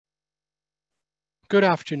Good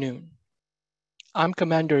afternoon. I'm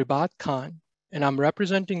Commander Ibad Khan, and I'm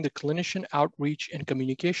representing the Clinician Outreach and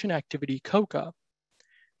Communication Activity COCA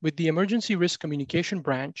with the Emergency Risk Communication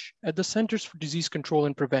Branch at the Centers for Disease Control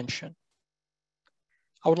and Prevention.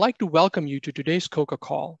 I would like to welcome you to today's COCA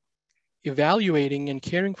Call, Evaluating and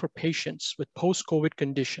Caring for Patients with Post-COVID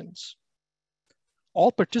Conditions.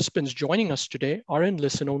 All participants joining us today are in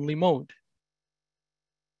listen-only mode.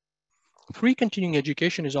 Free continuing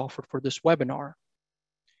education is offered for this webinar.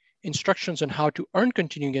 Instructions on how to earn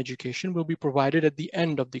continuing education will be provided at the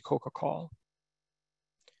end of the COCA Call.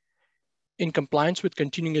 In compliance with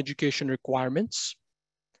continuing education requirements,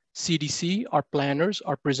 CDC, our planners,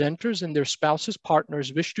 our presenters, and their spouses,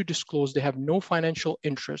 partners wish to disclose they have no financial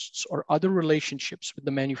interests or other relationships with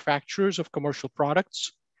the manufacturers of commercial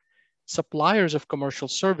products, suppliers of commercial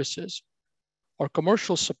services, or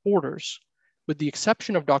commercial supporters, with the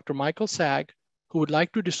exception of Dr. Michael Sag, who would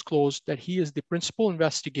like to disclose that he is the principal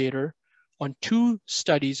investigator on 2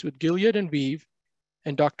 studies with Gilead and ViiV,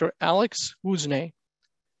 and Dr. Alex Woosney,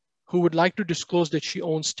 who would like to disclose that she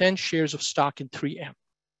owns 10 shares of stock in 3M.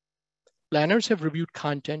 Planners have reviewed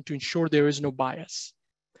content to ensure there is no bias.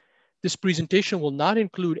 This presentation will not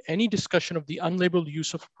include any discussion of the unlabeled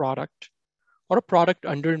use of a product or a product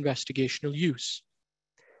under investigational use.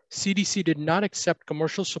 CDC did not accept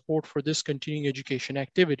commercial support for this continuing education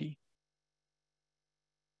activity.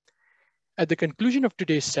 At the conclusion of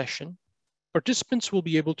today's session, participants will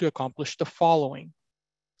be able to accomplish the following.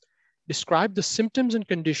 Describe the symptoms and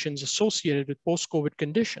conditions associated with post-COVID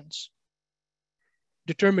conditions.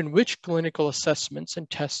 Determine which clinical assessments and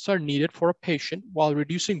tests are needed for a patient while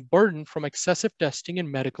reducing burden from excessive testing and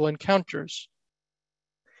medical encounters.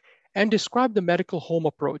 And describe the medical home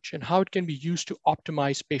approach and how it can be used to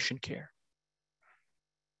optimize patient care.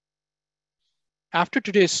 After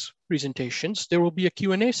today's presentations, there will be a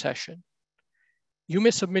Q&A session. You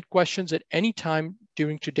may submit questions at any time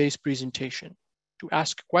during today's presentation. To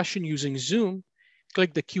ask a question using Zoom,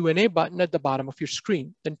 click the Q&A button at the bottom of your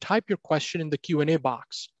screen, then type your question in the Q&A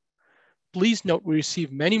box. Please note we receive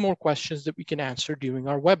many more questions that we can answer during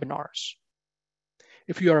our webinars.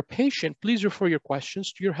 If you are a patient, please refer your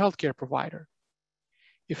questions to your healthcare provider.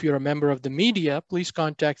 If you're a member of the media, please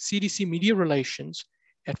contact CDC Media Relations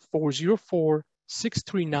at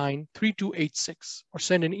 404-639-3286 or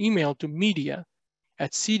send an email to media@cdc.gov.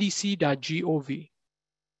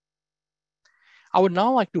 I would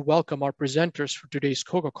now like to welcome our presenters for today's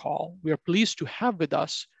COCA Call. We are pleased to have with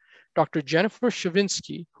us Dr. Jennifer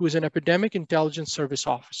Shavinsky, who is an Epidemic Intelligence Service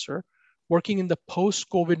Officer working in the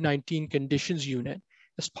Post-COVID-19 Conditions Unit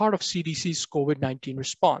as part of CDC's COVID-19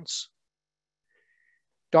 response.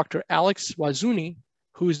 Dr. Alex Woosney,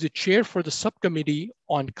 who is the chair for the Subcommittee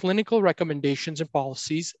on Clinical Recommendations and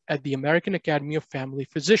Policies at the American Academy of Family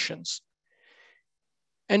Physicians.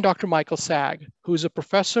 And Dr. Michael Sag, who is a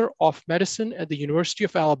professor of medicine at the University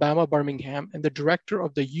of Alabama, Birmingham, and the director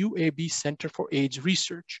of the UAB Center for AIDS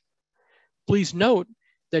Research. Please note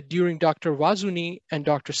that during Dr. Woosney and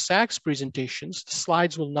Dr. Sag's presentations, the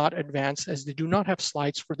slides will not advance as they do not have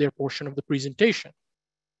slides for their portion of the presentation.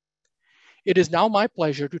 It is now my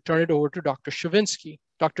pleasure to turn it over to Dr. Shavinsky.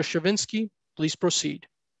 Dr. Shavinsky, please proceed.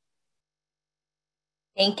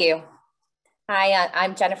 Thank you. Hi,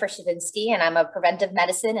 I'm Jennifer Shavinsky, and I'm a preventive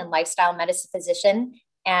medicine and lifestyle medicine physician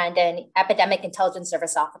and an epidemic intelligence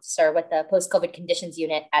service officer with the Post-COVID Conditions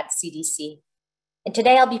Unit at CDC. And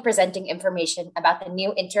today I'll be presenting information about the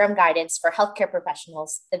new interim guidance for healthcare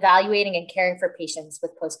professionals evaluating and caring for patients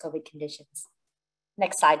with post-COVID conditions.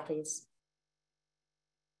 Next slide, please.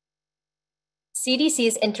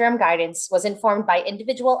 CDC's interim guidance was informed by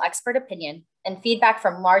individual expert opinion and feedback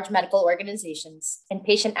from large medical organizations and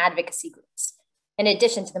patient advocacy groups, in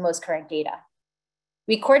addition to the most current data.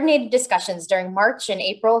 We coordinated discussions during March and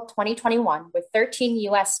April 2021 with 13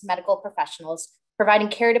 US medical professionals providing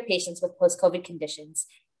care to patients with post-COVID conditions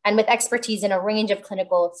and with expertise in a range of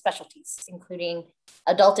clinical specialties, including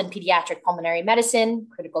adult and pediatric pulmonary medicine,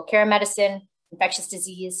 critical care medicine, infectious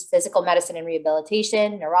disease, physical medicine and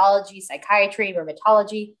rehabilitation, neurology, psychiatry,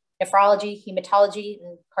 rheumatology, nephrology, hematology,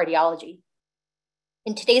 and cardiology.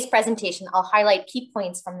 In today's presentation, I'll highlight key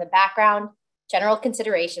points from the background, general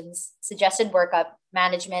considerations, suggested workup,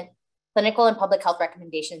 management, clinical and public health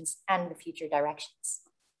recommendations, and the future directions.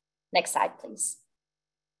 Next slide, please.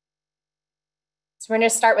 So we're going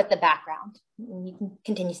to start with the background. You can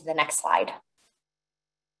continue to the next slide.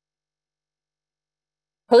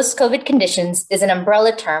 Post-COVID conditions is an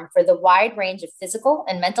umbrella term for the wide range of physical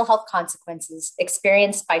and mental health consequences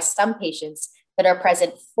experienced by some patients that are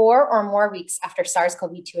present 4 or more weeks after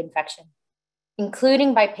SARS-CoV-2 infection,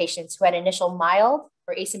 including by patients who had initial mild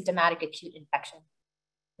or asymptomatic acute infection.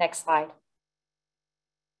 Next slide.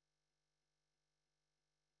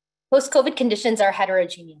 Post-COVID conditions are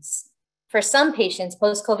heterogeneous. For some patients,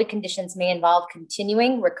 post-COVID conditions may involve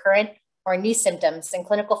continuing, recurrent, or new symptoms and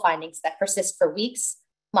clinical findings that persist for weeks,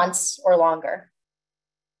 months, or longer.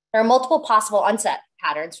 There are multiple possible onset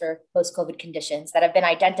patterns for post-COVID conditions that have been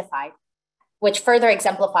identified, which further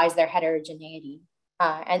exemplifies their heterogeneity.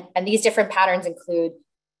 And these different patterns include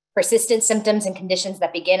persistent symptoms and conditions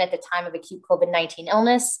that begin at the time of acute COVID-19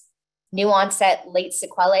 illness, new onset late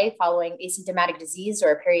sequelae following asymptomatic disease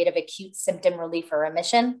or a period of acute symptom relief or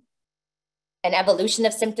remission, an evolution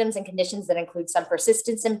of symptoms and conditions that include some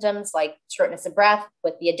persistent symptoms like shortness of breath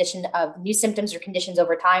with the addition of new symptoms or conditions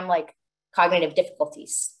over time like cognitive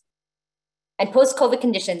difficulties. And post-COVID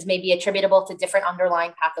conditions may be attributable to different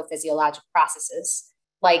underlying pathophysiologic processes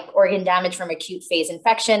like organ damage from acute phase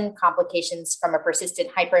infection, complications from a persistent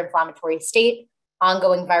hyperinflammatory state,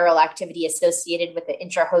 ongoing viral activity associated with the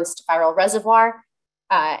intrahost viral reservoir,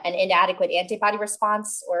 an inadequate antibody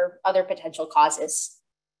response, or other potential causes.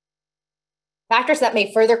 Factors that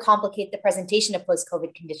may further complicate the presentation of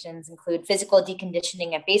post-COVID conditions include physical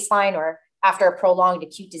deconditioning at baseline or after a prolonged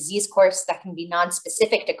acute disease course that can be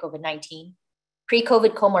non-specific to COVID-19,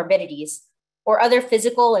 pre-COVID comorbidities, or other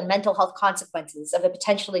physical and mental health consequences of a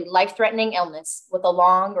potentially life-threatening illness with a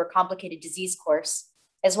long or complicated disease course,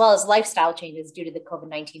 as well as lifestyle changes due to the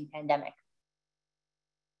COVID-19 pandemic.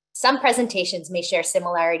 Some presentations may share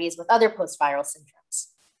similarities with other post-viral syndromes,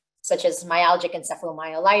 such as myalgic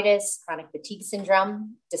encephalomyelitis, chronic fatigue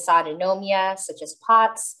syndrome, dysautonomia, such as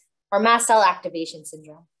POTS, or mast cell activation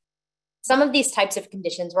syndrome. Some of these types of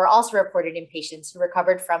conditions were also reported in patients who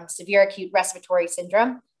recovered from severe acute respiratory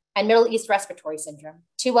syndrome and Middle East respiratory syndrome,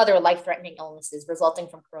 two other life-threatening illnesses resulting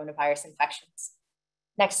from coronavirus infections.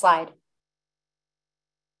 Next slide.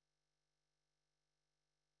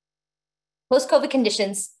 Post-COVID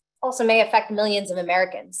conditions also may affect millions of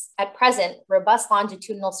Americans. At present, robust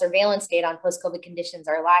longitudinal surveillance data on post-COVID conditions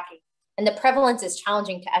are lacking, and the prevalence is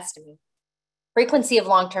challenging to estimate. Frequency of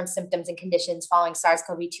long-term symptoms and conditions following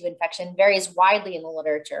SARS-CoV-2 infection varies widely in the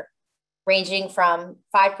literature, ranging from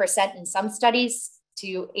 5% in some studies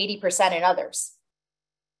to 80% in others.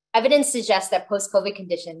 Evidence suggests that post-COVID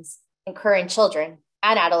conditions occur in children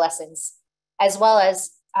and adolescents, as well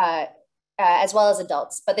as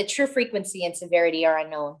adults, but the true frequency and severity are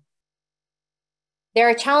unknown. There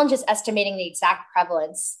are challenges estimating the exact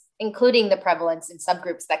prevalence, including the prevalence in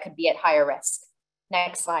subgroups that could be at higher risk.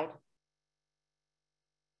 Next slide.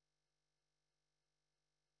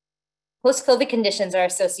 Post-COVID conditions are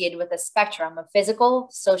associated with a spectrum of physical,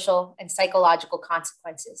 social, and psychological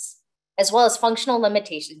consequences, as well as functional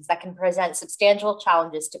limitations that can present substantial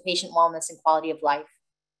challenges to patient wellness and quality of life.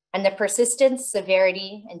 And the persistence,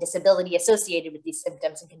 severity, and disability associated with these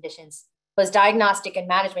symptoms and conditions pose diagnostic and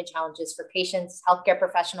management challenges for patients, healthcare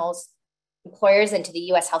professionals, employers, and to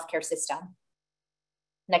the US healthcare system.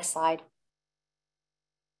 Next slide.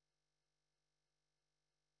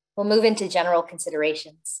 We'll move into general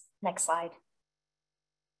considerations. Next slide.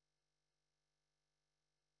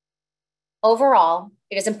 Overall,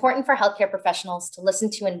 it is important for healthcare professionals to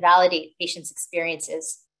listen to and validate patients'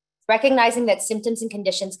 experiences, recognizing that symptoms and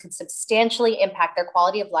conditions can substantially impact their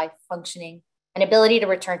quality of life, functioning, and ability to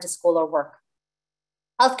return to school or work.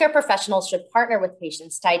 Healthcare professionals should partner with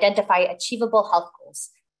patients to identify achievable health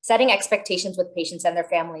goals, setting expectations with patients and their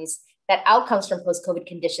families that outcomes from post-COVID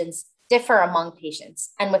conditions differ among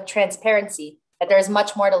patients, and with transparency that there is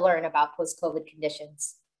much more to learn about post-COVID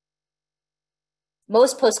conditions.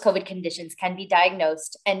 Most post-COVID conditions can be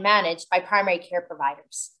diagnosed and managed by primary care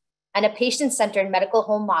providers, and a patient-centered medical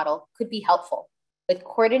home model could be helpful with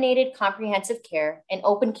coordinated comprehensive care and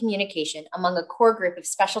open communication among a core group of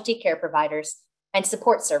specialty care providers and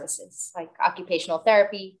support services like occupational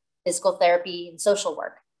therapy, physical therapy, and social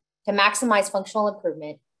work to maximize functional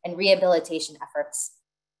improvement and rehabilitation efforts.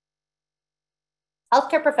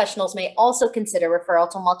 Healthcare professionals may also consider referral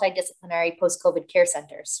to multidisciplinary post-COVID care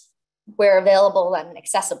centers, where available and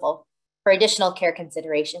accessible, for additional care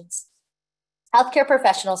considerations. Healthcare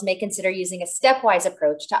professionals may consider using a stepwise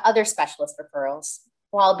approach to other specialist referrals,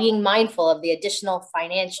 while being mindful of the additional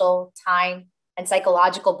financial, time, and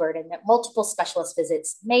psychological burden that multiple specialist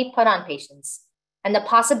visits may put on patients, and the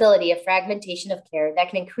possibility of fragmentation of care that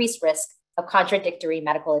can increase risk of contradictory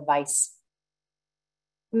medical advice.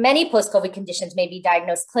 Many post-COVID conditions may be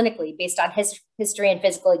diagnosed clinically based on history and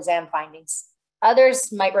physical exam findings.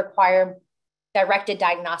 Others might require directed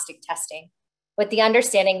diagnostic testing, with the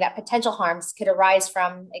understanding that potential harms could arise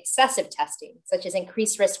from excessive testing, such as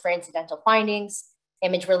increased risk for incidental findings,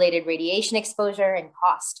 image-related radiation exposure, and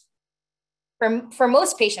cost. For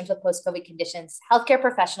most patients with post-COVID conditions, healthcare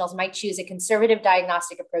professionals might choose a conservative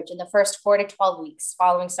diagnostic approach in the first 4 to 12 weeks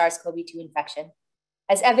following SARS-CoV-2 infection,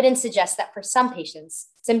 as evidence suggests that for some patients,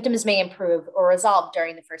 symptoms may improve or resolve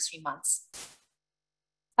during the first few months.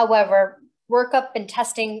 However, workup and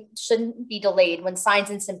testing shouldn't be delayed when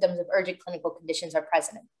signs and symptoms of urgent clinical conditions are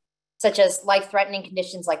present, such as life-threatening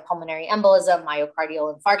conditions like pulmonary embolism,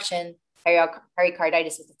 myocardial infarction,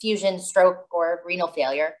 pericarditis with effusion, stroke, or renal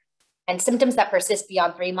failure. And symptoms that persist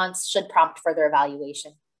beyond 3 months should prompt further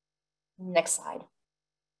evaluation. Next slide.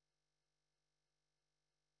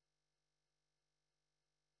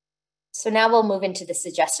 So now we'll move into the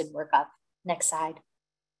suggested workup. Next slide.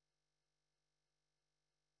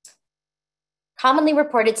 Commonly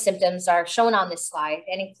reported symptoms are shown on this slide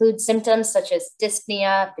and include symptoms such as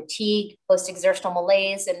dyspnea, fatigue, post-exertional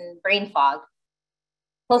malaise, and brain fog.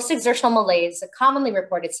 Post-exertional malaise, a commonly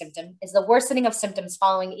reported symptom, is the worsening of symptoms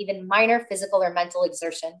following even minor physical or mental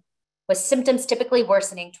exertion, with symptoms typically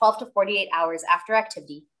worsening 12 to 48 hours after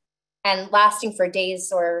activity and lasting for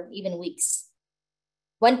days or even weeks.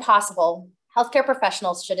 When possible, healthcare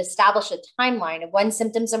professionals should establish a timeline of when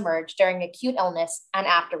symptoms emerge during acute illness and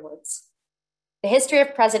afterwards. The history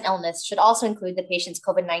of present illness should also include the patient's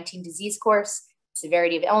COVID-19 disease course,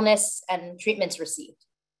 severity of illness, and treatments received.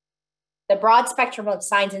 The broad spectrum of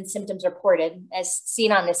signs and symptoms reported, as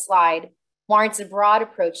seen on this slide, warrants a broad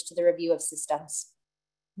approach to the review of systems.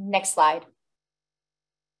 Next slide.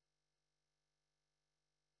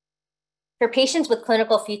 For patients with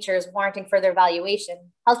clinical features warranting further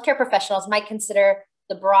evaluation, healthcare professionals might consider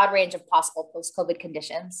the broad range of possible post-COVID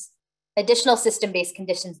conditions. Additional system-based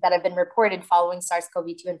conditions that have been reported following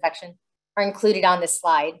SARS-CoV-2 infection are included on this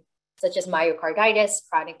slide, such as myocarditis,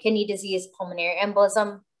 chronic kidney disease, pulmonary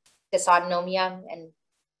embolism, dysautonomia, and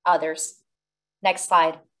others. Next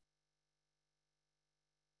slide.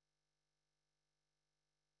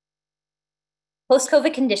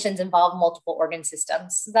 Post-COVID conditions involve multiple organ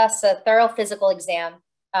systems. Thus, a thorough physical exam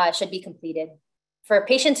should be completed. For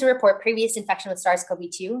patients who report previous infection with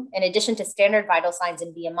SARS-CoV-2, in addition to standard vital signs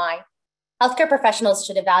and BMI, healthcare professionals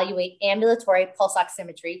should evaluate ambulatory pulse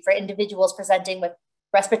oximetry for individuals presenting with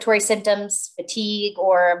respiratory symptoms, fatigue,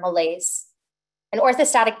 or malaise. And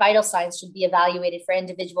orthostatic vital signs should be evaluated for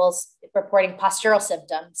individuals reporting postural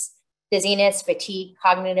symptoms, dizziness, fatigue,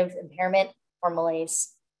 cognitive impairment, or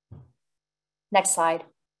malaise. Next slide.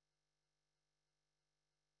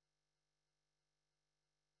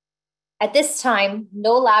 At this time,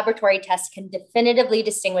 no laboratory test can definitively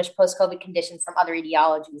distinguish post-COVID conditions from other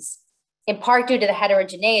etiologies, in part due to the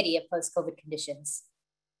heterogeneity of post-COVID conditions.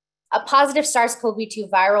 A positive SARS-CoV-2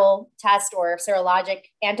 viral test or serologic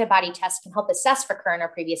antibody test can help assess for current or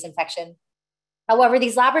previous infection. However,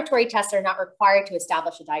 these laboratory tests are not required to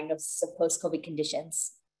establish a diagnosis of post-COVID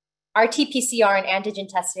conditions. RT-PCR and antigen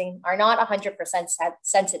testing are not 100%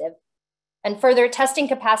 sensitive, and further, testing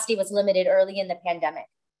capacity was limited early in the pandemic,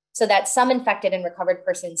 so that some infected and recovered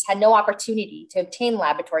persons had no opportunity to obtain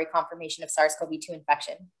laboratory confirmation of SARS-CoV-2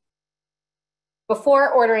 infection.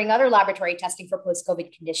 Before ordering other laboratory testing for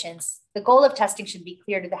post-COVID conditions, the goal of testing should be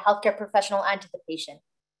clear to the healthcare professional and to the patient.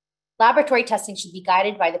 Laboratory testing should be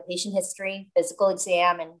guided by the patient history, physical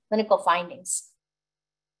exam, and clinical findings.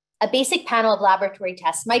 A basic panel of laboratory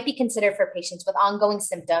tests might be considered for patients with ongoing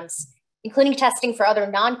symptoms, including testing for other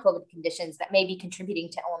non-COVID conditions that may be contributing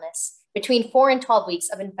to illness between 4 and 12 weeks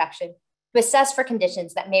of infection to assess for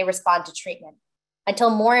conditions that may respond to treatment,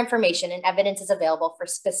 until more information and evidence is available for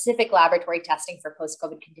specific laboratory testing for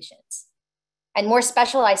post-COVID conditions. And more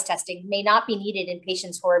specialized testing may not be needed in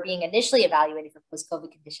patients who are being initially evaluated for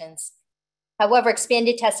post-COVID conditions. However,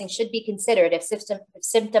 expanded testing should be considered if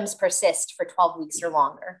symptoms persist for 12 weeks or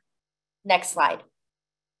longer. Next slide.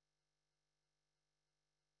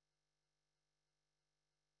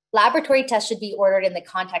 Laboratory tests should be ordered in the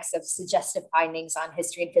context of suggestive findings on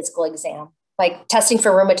history and physical exam, like testing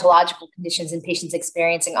for rheumatological conditions in patients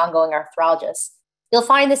experiencing ongoing arthralgias. You'll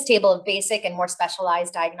find this table of basic and more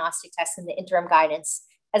specialized diagnostic tests in the interim guidance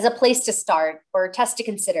as a place to start or a test to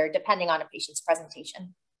consider depending on a patient's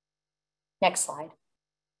presentation. Next slide.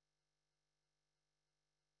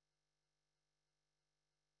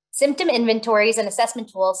 Symptom inventories and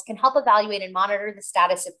assessment tools can help evaluate and monitor the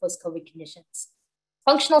status of post-COVID conditions.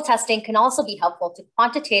 Functional testing can also be helpful to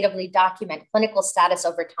quantitatively document clinical status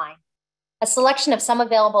over time. A selection of some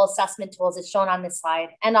available assessment tools is shown on this slide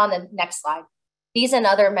and on the next slide. These and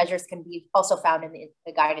other measures can be also found in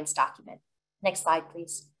the guidance document. Next slide,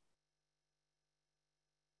 please.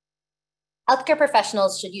 Healthcare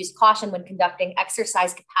professionals should use caution when conducting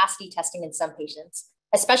exercise capacity testing in some patients,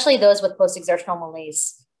 especially those with post-exertional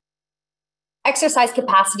malaise. Exercise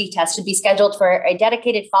capacity tests should be scheduled for a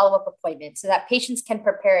dedicated follow-up appointment so that patients can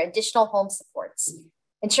prepare additional home supports,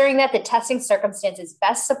 ensuring that the testing circumstances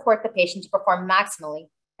best support the patient to perform maximally,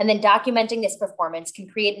 and then documenting this performance can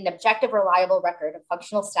create an objective, reliable record of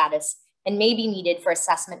functional status and may be needed for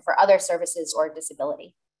assessment for other services or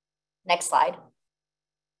disability. Next slide.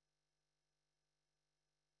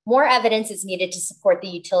 More evidence is needed to support the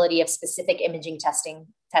utility of specific imaging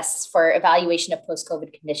tests for evaluation of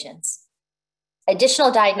post-COVID conditions.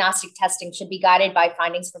 Additional diagnostic testing should be guided by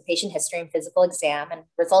findings from patient history and physical exam and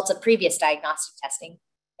results of previous diagnostic testing,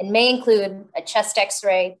 and may include a chest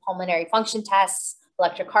X-ray, pulmonary function tests,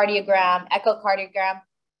 electrocardiogram, echocardiogram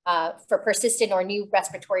for persistent or new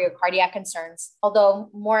respiratory or cardiac concerns, although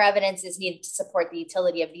more evidence is needed to support the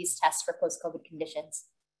utility of these tests for post-COVID conditions.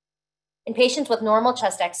 In patients with normal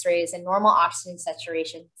chest X-rays and normal oxygen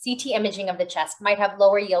saturation, CT imaging of the chest might have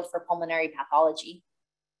lower yield for pulmonary pathology.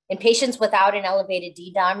 In patients without an elevated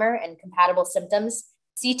D-dimer and compatible symptoms,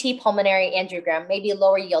 CT pulmonary angiogram may be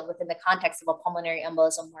lower yield within the context of a pulmonary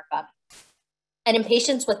embolism workup. And in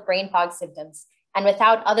patients with brain fog symptoms and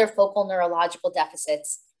without other focal neurological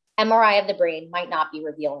deficits, MRI of the brain might not be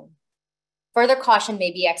revealing. Further caution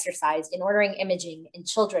may be exercised in ordering imaging in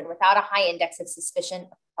children without a high index of suspicion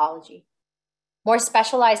of pathology. More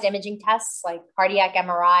specialized imaging tests like cardiac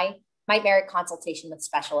MRI might merit consultation with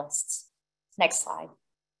specialists. Next slide.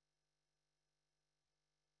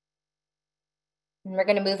 And we're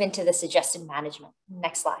going to move into the suggested management.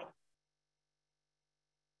 Next slide.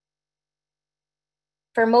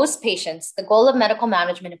 For most patients, the goal of medical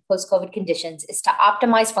management of post-COVID conditions is to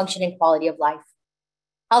optimize function and quality of life.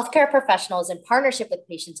 Healthcare professionals, in partnership with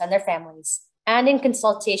patients and their families, and in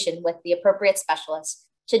consultation with the appropriate specialists,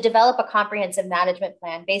 should develop a comprehensive management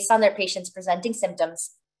plan based on their patients' presenting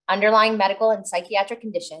symptoms, underlying medical and psychiatric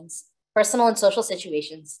conditions, personal and social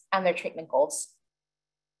situations, and their treatment goals.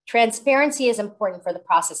 Transparency is important for the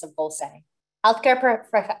process of goal setting.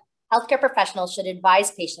 Healthcare professionals should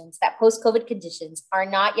advise patients that post-COVID conditions are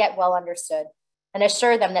not yet well understood and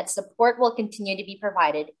assure them that support will continue to be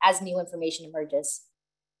provided as new information emerges.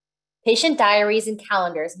 Patient diaries and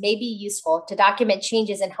calendars may be useful to document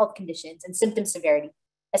changes in health conditions and symptom severity,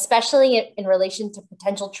 especially in relation to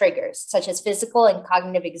potential triggers such as physical and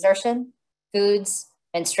cognitive exertion, foods,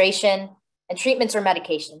 menstruation, and treatments or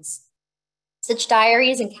medications. Such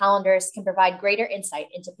diaries and calendars can provide greater insight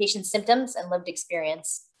into patient symptoms and lived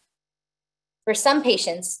experience. For some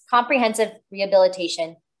patients, comprehensive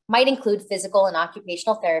rehabilitation might include physical and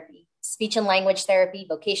occupational therapy, speech and language therapy,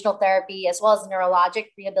 vocational therapy, as well as neurologic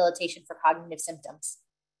rehabilitation for cognitive symptoms.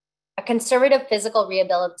 A conservative physical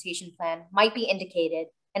rehabilitation plan might be indicated,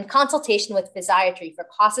 and consultation with physiatry for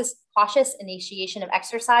cautious initiation of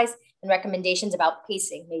exercise and recommendations about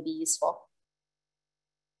pacing may be useful.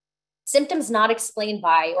 Symptoms not explained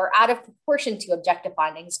by or out of proportion to objective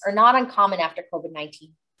findings are not uncommon after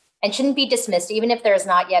COVID-19 and shouldn't be dismissed even if there is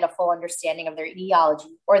not yet a full understanding of their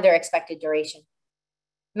etiology or their expected duration.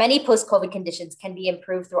 Many post-COVID conditions can be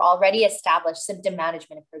improved through already established symptom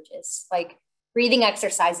management approaches, like breathing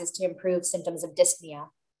exercises to improve symptoms of dyspnea.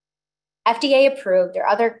 FDA-approved or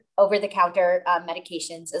other over-the-counter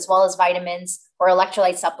medications, as well as vitamins or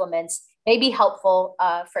electrolyte supplements, may be helpful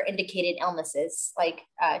for indicated illnesses, like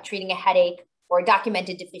treating a headache or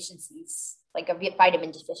documented deficiencies, like a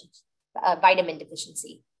vitamin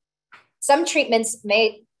deficiency. Some treatments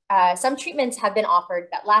have been offered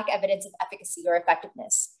that lack evidence of efficacy or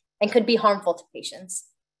effectiveness and could be harmful to patients.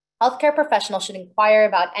 Healthcare professionals should inquire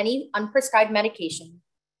about any unprescribed medication,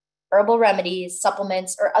 herbal remedies,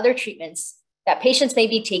 supplements, or other treatments that patients may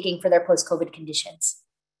be taking for their post-COVID conditions.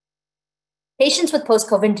 Patients with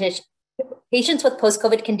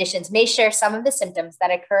post-COVID conditions may share some of the symptoms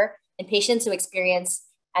that occur in patients who experience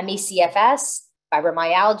ME/CFS,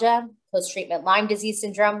 fibromyalgia, post-treatment Lyme disease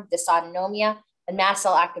syndrome, dysautonomia, and mast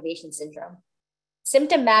cell activation syndrome.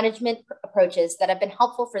 Symptom management approaches that have been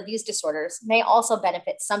helpful for these disorders may also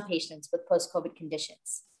benefit some patients with post-COVID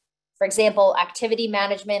conditions. For example, activity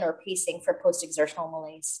management or pacing for post-exertional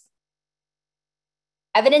malaise.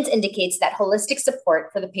 Evidence indicates that holistic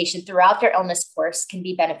support for the patient throughout their illness course can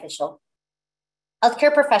be beneficial.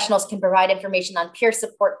 Healthcare professionals can provide information on peer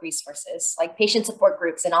support resources, like patient support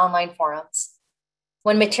groups and online forums.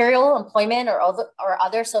 When material, employment, or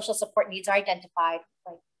other social support needs are identified,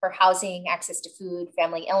 like for housing, access to food,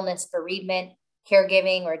 family illness, bereavement,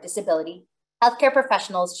 caregiving, or disability, healthcare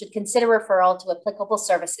professionals should consider referral to applicable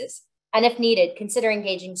services, and if needed, consider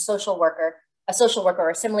engaging a social worker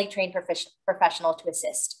or similarly trained professional to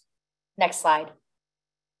assist. Next slide.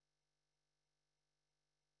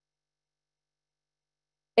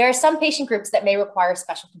 There are some patient groups that may require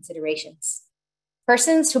special considerations.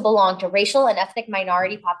 Persons who belong to racial and ethnic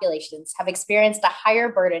minority populations have experienced a higher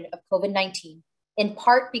burden of COVID-19, in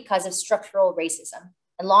part because of structural racism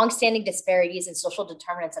and longstanding disparities in social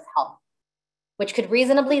determinants of health, which could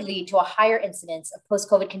reasonably lead to a higher incidence of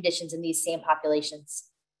post-COVID conditions in these same populations.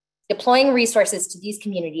 Deploying resources to these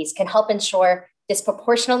communities can help ensure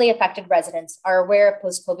disproportionately affected residents are aware of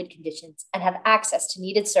post-COVID conditions and have access to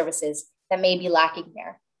needed services that may be lacking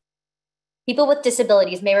there. People with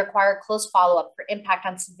disabilities may require close follow-up for impact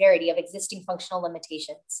on severity of existing functional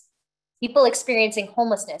limitations. People experiencing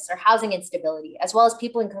homelessness or housing instability, as well as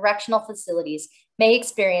people in correctional facilities, may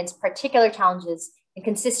experience particular challenges in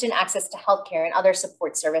consistent access to healthcare and other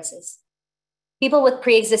support services. People with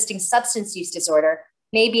pre-existing substance use disorder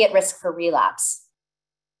may be at risk for relapse.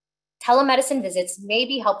 Telemedicine visits may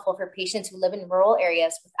be helpful for patients who live in rural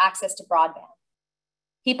areas with access to broadband.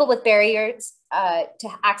 People with barriers to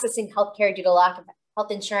accessing healthcare due to lack of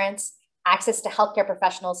health insurance, access to healthcare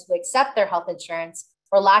professionals who accept their health insurance,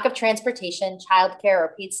 or lack of transportation, childcare,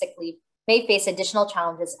 or paid sick leave may face additional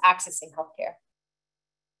challenges accessing healthcare.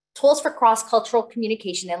 Tools for cross-cultural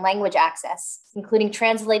communication and language access, including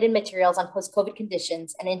translated materials on post-COVID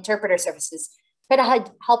conditions and interpreter services, could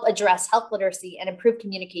help address health literacy and improve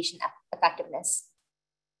communication effectiveness.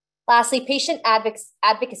 Lastly, patient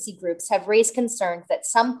advocacy groups have raised concerns that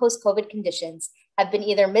some post-COVID conditions have been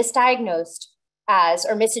either misdiagnosed as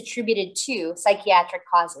or misattributed to psychiatric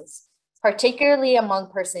causes, particularly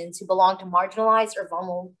among persons who belong to marginalized or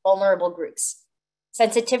vulnerable groups.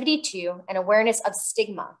 Sensitivity to and awareness of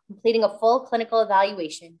stigma, completing a full clinical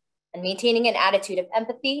evaluation, and maintaining an attitude of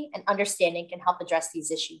empathy and understanding can help address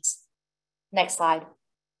these issues. Next slide.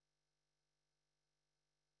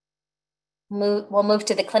 We'll move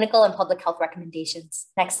to the clinical and public health recommendations.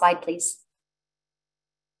 Next slide, please.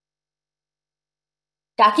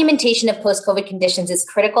 Documentation of post-COVID conditions is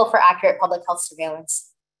critical for accurate public health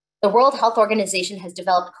surveillance. The World Health Organization has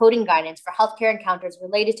developed coding guidance for healthcare encounters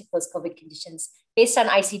related to post-COVID conditions based on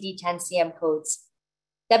ICD-10 codes.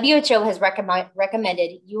 WHO has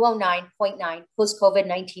recommended U09.9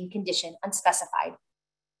 post-COVID-19 condition unspecified.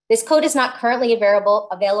 This code is not currently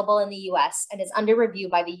available in the US and is under review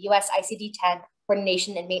by the US ICD-10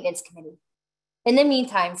 Coordination and Maintenance Committee. In the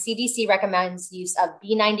meantime, CDC recommends use of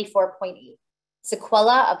B94.8,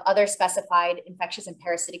 sequela of other specified infectious and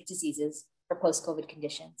parasitic diseases for post-COVID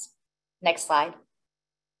conditions. Next slide.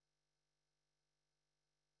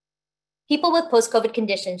 People with post-COVID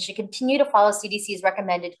conditions should continue to follow CDC's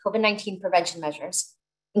recommended COVID-19 prevention measures,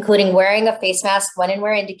 including wearing a face mask when and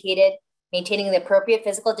where indicated, maintaining the appropriate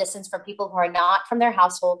physical distance from people who are not from their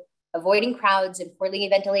household, avoiding crowds in poorly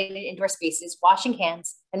ventilated indoor spaces, washing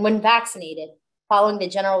hands, and when vaccinated, following the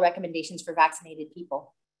general recommendations for vaccinated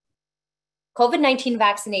people. COVID-19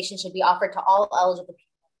 vaccination should be offered to all eligible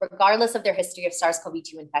people, regardless of their history of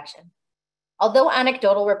SARS-CoV-2 infection. Although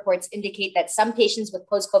anecdotal reports indicate that some patients with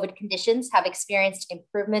post-COVID conditions have experienced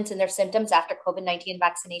improvements in their symptoms after COVID-19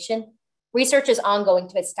 vaccination, research is ongoing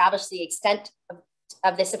to establish the extent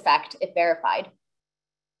of this effect if verified.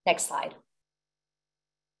 Next slide.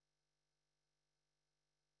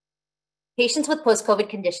 Patients with post-COVID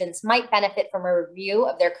conditions might benefit from a review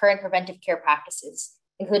of their current preventive care practices,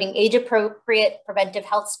 including age-appropriate preventive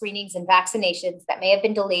health screenings and vaccinations that may have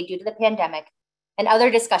been delayed due to the pandemic, and other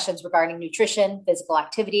discussions regarding nutrition, physical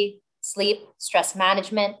activity, sleep, stress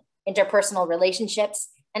management, interpersonal relationships,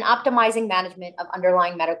 and optimizing management of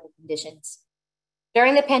underlying medical conditions.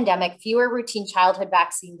 During the pandemic, fewer routine childhood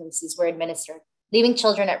vaccine doses were administered, leaving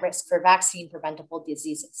children at risk for vaccine-preventable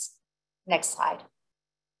diseases. Next slide.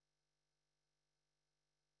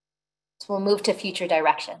 So we'll move to future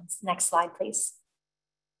directions. Next slide, please.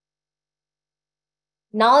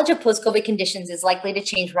 Knowledge of post-COVID conditions is likely to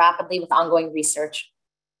change rapidly with ongoing research.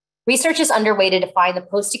 Research is underway to define the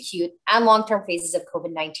post-acute and long-term phases of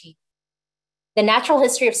COVID-19. The natural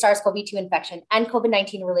history of SARS-CoV-2 infection and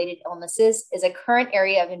COVID-19 related illnesses is a current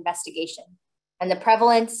area of investigation, and the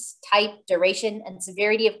prevalence, type, duration, and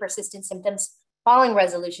severity of persistent symptoms following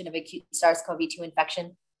resolution of acute SARS-CoV-2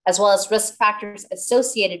 infection, as well as risk factors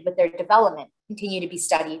associated with their development, continue to be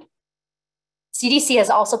studied. CDC has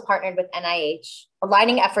also partnered with NIH,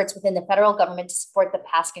 aligning efforts within the federal government to support the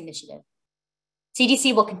PASC initiative.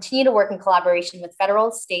 CDC will continue to work in collaboration with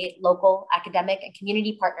federal, state, local, academic, and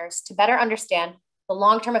community partners to better understand the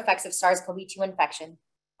long-term effects of SARS-CoV-2 infection,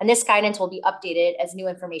 and this guidance will be updated as new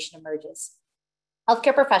information emerges.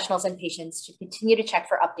 Healthcare professionals and patients should continue to check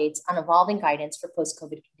for updates on evolving guidance for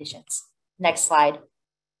post-COVID conditions. Next slide.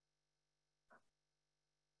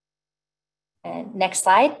 And next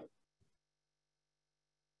slide.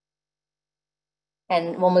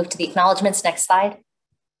 And we'll move to the acknowledgements. Next slide.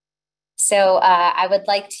 So I would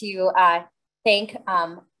like to thank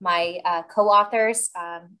my co-authors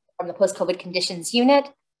from the Post-COVID Conditions Unit,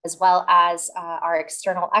 as well as our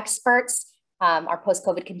external experts, our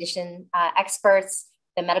post-COVID condition experts,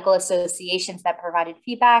 the medical associations that provided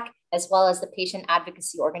feedback, as well as the patient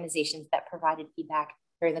advocacy organizations that provided feedback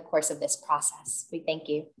during the course of this process. We thank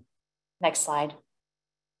you. Next slide.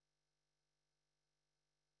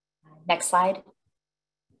 Next slide.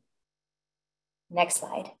 Next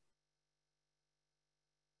slide.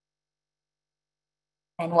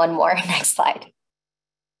 And one more, next slide.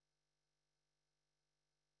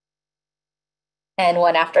 And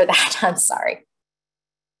one after that, I'm sorry.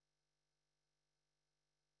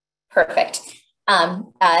 Perfect.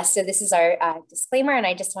 So this is our disclaimer, and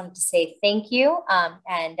I just wanted to say thank you.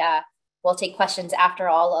 And we'll take questions after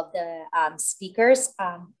all of the speakers.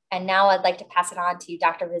 And now I'd like to pass it on to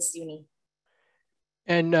Dr. Vazuni.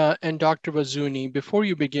 And Dr. Vazuni, before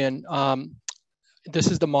you begin,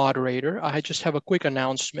 this is the moderator. I just have a quick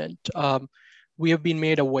announcement. We have been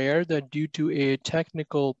made aware that due to a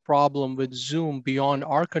technical problem with Zoom beyond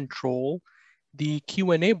our control, the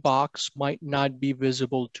Q&A box might not be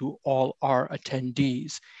visible to all our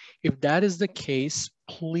attendees. If that is the case,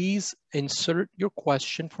 please insert your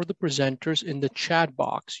question for the presenters in the chat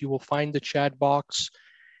box. You will find the chat box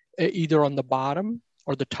either on the bottom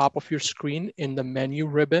or the top of your screen in the menu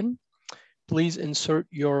ribbon. Please insert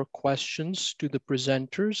your questions to the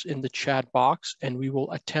presenters in the chat box, and we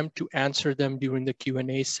will attempt to answer them during the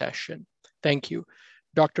Q&A session. Thank you.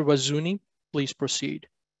 Dr. Vazuni, please proceed.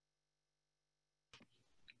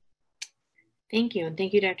 Thank you, and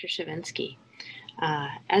thank you, Dr. Shavinsky.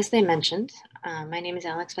 As they mentioned, my name is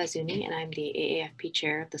Alex Vazuni, and I'm the AAFP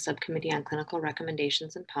chair of the Subcommittee on Clinical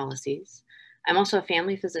Recommendations and Policies. I'm also a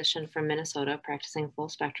family physician from Minnesota practicing full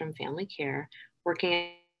spectrum family care, working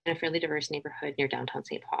in a fairly diverse neighborhood near downtown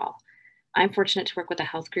St. Paul. I'm fortunate to work with a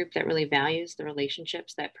health group that really values the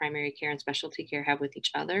relationships that primary care and specialty care have with each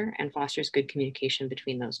other and fosters good communication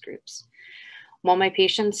between those groups. While my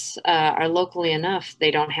patients are locally enough, they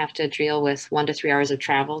don't have to deal with 1 to 3 hours of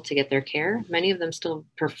travel to get their care. Many of them still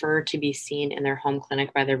prefer to be seen in their home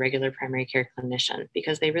clinic by their regular primary care clinician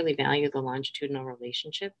because they really value the longitudinal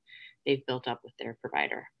relationship they've built up with their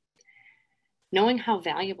provider. Knowing how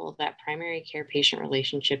valuable that primary care patient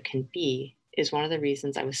relationship can be is one of the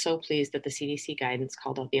reasons I was so pleased that the CDC guidance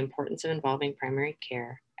called out the importance of involving primary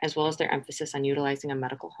care, as well as their emphasis on utilizing a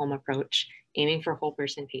medical home approach, aiming for whole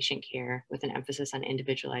person patient care with an emphasis on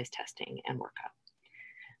individualized testing and workup.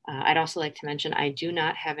 I'd also like to mention I do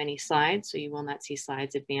not have any slides, so you will not see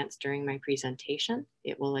slides advanced during my presentation.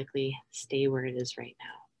 It will likely stay where it is right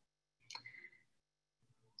now.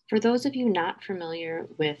 For those of you not familiar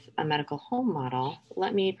with a medical home model,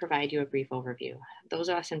 let me provide you a brief overview. Those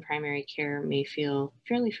of us in primary care may feel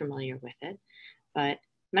fairly familiar with it, but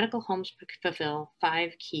medical homes fulfill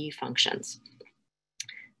 5 key functions.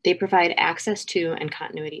 They provide access to and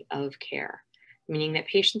continuity of care, meaning that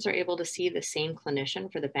patients are able to see the same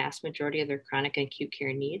clinician for the vast majority of their chronic and acute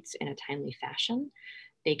care needs in a timely fashion.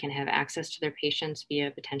 They can have access to their patients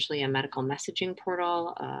via potentially a medical messaging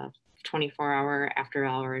portal, 24-hour after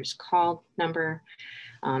hours call number.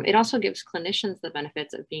 It also gives clinicians the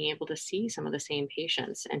benefits of being able to see some of the same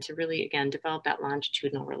patients and to really, again, develop that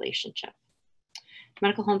longitudinal relationship.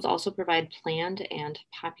 Medical homes also provide planned and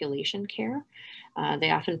population care. They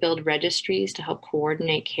often build registries to help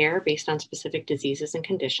coordinate care based on specific diseases and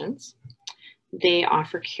conditions. They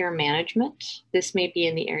offer care management. This may be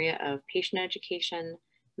in the area of patient education,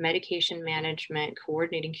 medication management,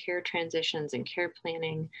 coordinating care transitions and care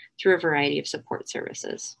planning through a variety of support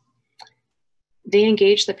services. They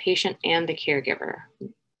engage the patient and the caregiver.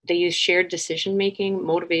 They use shared decision-making,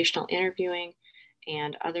 motivational interviewing,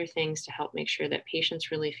 and other things to help make sure that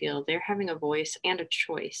patients really feel they're having a voice and a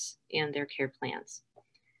choice in their care plans.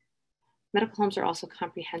 Medical homes are also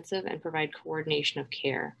comprehensive and provide coordination of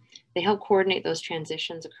care. They help coordinate those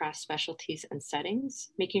transitions across specialties and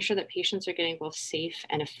settings, making sure that patients are getting both safe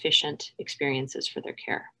and efficient experiences for their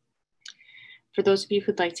care. For those of you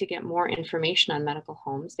who'd like to get more information on medical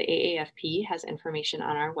homes, the AAFP has information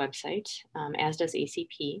on our website, as does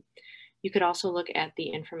ACP. You could also look at the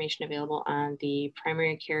information available on the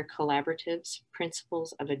Primary Care Collaborative's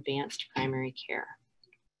Principles of Advanced Primary Care.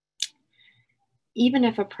 Even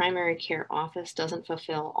if a primary care office doesn't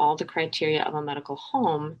fulfill all the criteria of a medical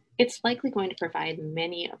home, it's likely going to provide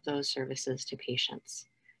many of those services to patients.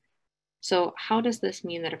 So how does this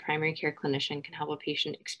mean that a primary care clinician can help a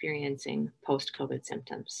patient experiencing post-COVID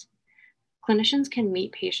symptoms? Clinicians can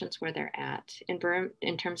meet patients where they're at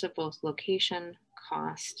in terms of both location,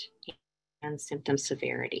 cost, and symptom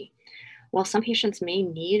severity. While some patients may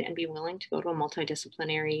need and be willing to go to a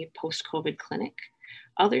multidisciplinary post-COVID clinic,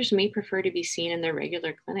 others may prefer to be seen in their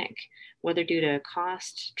regular clinic, whether due to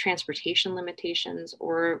cost, transportation limitations,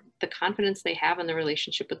 or the confidence they have in the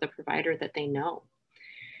relationship with the provider that they know.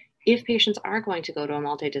 If patients are going to go to a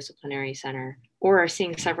multidisciplinary center or are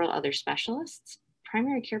seeing several other specialists,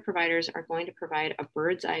 primary care providers are going to provide a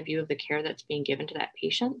bird's eye view of the care that's being given to that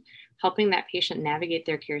patient, helping that patient navigate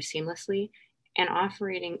their care seamlessly and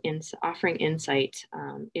offering insight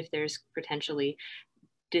if there's potentially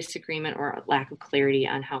disagreement or lack of clarity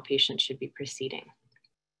on how patients should be proceeding.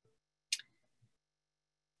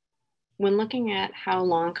 When looking at how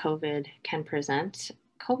long COVID can present,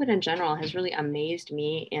 COVID in general has really amazed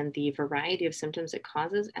me in the variety of symptoms it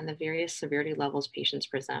causes and the various severity levels patients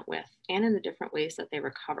present with, and in the different ways that they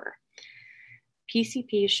recover.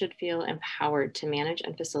 PCPs should feel empowered to manage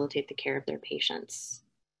and facilitate the care of their patients.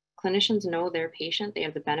 Clinicians know their patient. They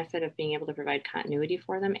have the benefit of being able to provide continuity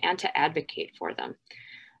for them and to advocate for them.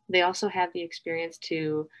 They also have the experience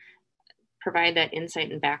to provide that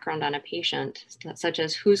insight and background on a patient, such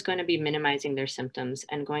as who's going to be minimizing their symptoms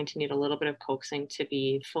and going to need a little bit of coaxing to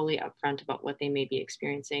be fully upfront about what they may be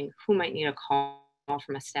experiencing, who might need a call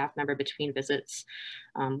from a staff member between visits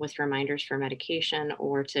with reminders for medication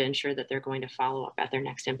or to ensure that they're going to follow up at their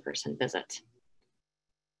next in-person visit.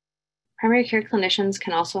 Primary care clinicians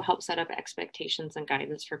can also help set up expectations and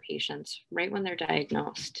guidance for patients right when they're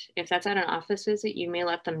diagnosed. If that's at an office visit, you may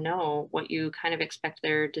let them know what you kind of expect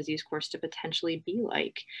their disease course to potentially be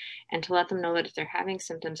like, and to let them know that if they're having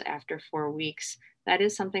symptoms after 4 weeks, that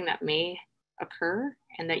is something that may occur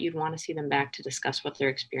and that you'd want to see them back to discuss what they're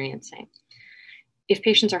experiencing. If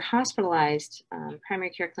patients are hospitalized,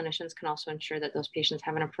 primary care clinicians can also ensure that those patients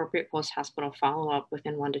have an appropriate post-hospital follow-up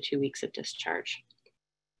within 1 to 2 weeks of discharge.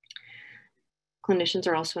 Clinicians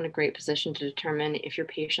are also in a great position to determine if your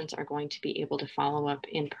patients are going to be able to follow up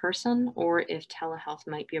in person or if telehealth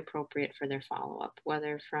might be appropriate for their follow-up,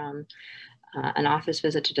 whether from an office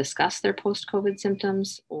visit to discuss their post-COVID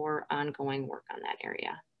symptoms or ongoing work on that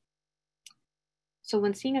area. So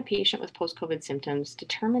when seeing a patient with post-COVID symptoms,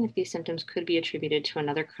 determine if these symptoms could be attributed to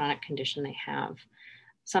another chronic condition they have.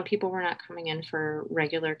 Some people were not coming in for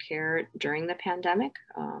regular care during the pandemic.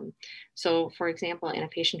 So for example, in a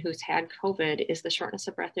patient who's had COVID, is the shortness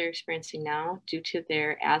of breath they're experiencing now due to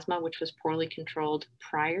their asthma, which was poorly controlled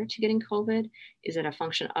prior to getting COVID? Is it a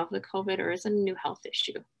function of the COVID or is it a new health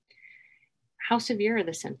issue? How severe are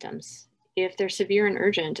the symptoms? If they're severe and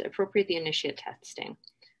urgent, appropriate the initiate testing.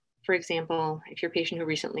 For example, if your patient who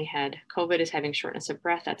recently had COVID is having shortness of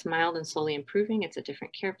breath that's mild and slowly improving, it's a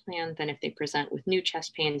different care plan than if they present with new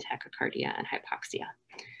chest pain, tachycardia, and hypoxia.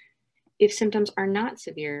 If symptoms are not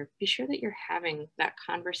severe, be sure that you're having that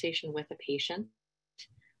conversation with the patient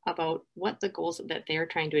about what the goals that they're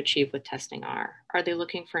trying to achieve with testing are. Are they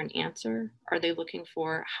looking for an answer? Are they looking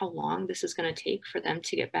for how long this is going to take for them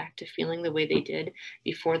to get back to feeling the way they did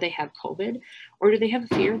before they have COVID? Or do they have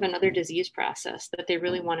a fear of another disease process that they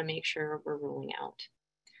really want to make sure we're ruling out?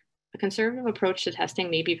 A conservative approach to testing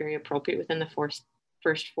may be very appropriate within the first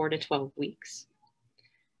 4 to 12 weeks.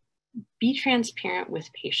 Be transparent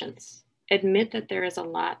with patients. Admit that there is a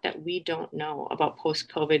lot that we don't know about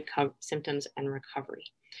post-COVID symptoms and recovery.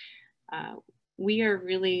 We are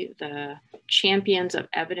really the champions of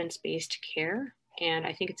evidence-based care, and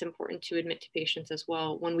I think it's important to admit to patients as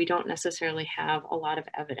well when we don't necessarily have a lot of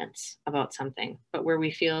evidence about something, but where we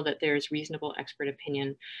feel that there's reasonable expert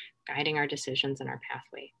opinion guiding our decisions and our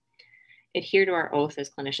pathway. Adhere to our oath as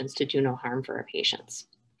clinicians to do no harm for our patients.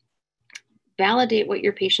 Validate what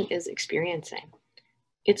your patient is experiencing.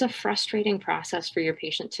 It's a frustrating process for your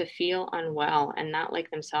patient to feel unwell and not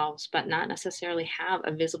like themselves, but not necessarily have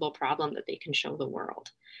a visible problem that they can show the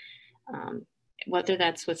world. Whether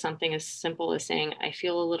that's with something as simple as saying, I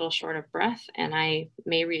feel a little short of breath, and I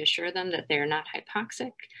may reassure them that they're not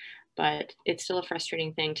hypoxic, but it's still a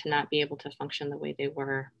frustrating thing to not be able to function the way they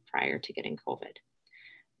were prior to getting COVID.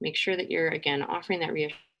 Make sure that you're, again, offering that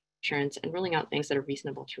reassurance and ruling out things that are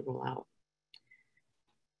reasonable to rule out.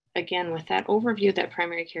 Again, with that overview that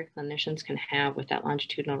primary care clinicians can have with that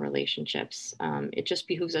longitudinal relationships, it just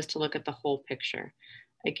behooves us to look at the whole picture.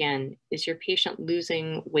 Again, is your patient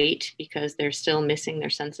losing weight because they're still missing their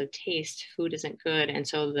sense of taste? Food isn't good, and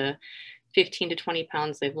so the 15 to 20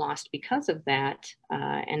 pounds they've lost because of that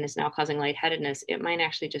and is now causing lightheadedness, it might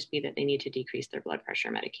actually just be that they need to decrease their blood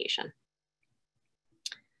pressure medication.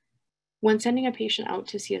 When sending a patient out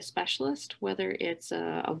to see a specialist, whether it's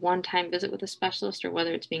a one-time visit with a specialist or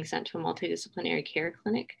whether it's being sent to a multidisciplinary care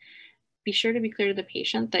clinic, be sure to be clear to the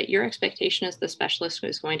patient that your expectation as the specialist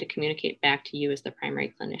is going to communicate back to you as the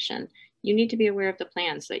primary clinician. You need to be aware of the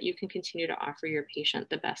plan so that you can continue to offer your patient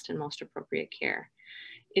the best and most appropriate care.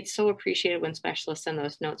 It's so appreciated when specialists send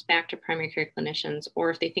those notes back to primary care clinicians, or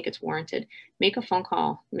if they think it's warranted, make a phone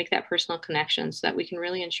call, make that personal connection so that we can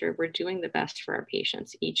really ensure we're doing the best for our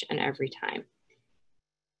patients each and every time.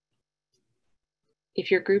 If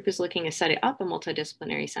your group is looking at setting up a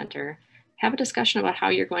multidisciplinary center, have a discussion about how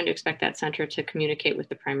you're going to expect that center to communicate with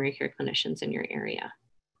the primary care clinicians in your area.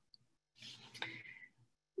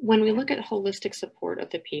 When we look at holistic support of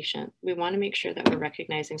the patient, we want to make sure that we're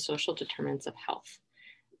recognizing social determinants of health.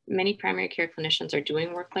 Many primary care clinicians are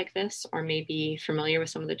doing work like this, or may be familiar with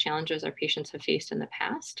some of the challenges our patients have faced in the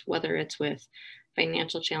past, whether it's with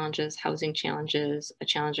financial challenges, housing challenges, a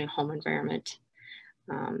challenging home environment.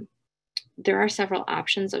 There are several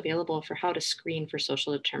options available for how to screen for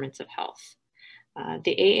social determinants of health.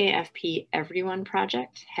 The AAFP Everyone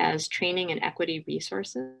Project has training and equity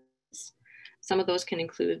resources. Some of those can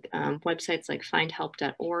include websites like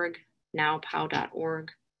findhelp.org,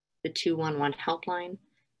 nowpow.org, the 211 helpline.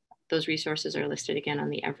 Those resources are listed again on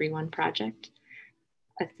the Everyone Project.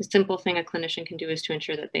 A simple thing a clinician can do is to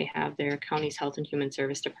ensure that they have their county's Health and Human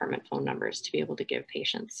Service Department phone numbers to be able to give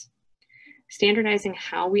patients. Standardizing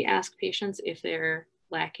how we ask patients if they're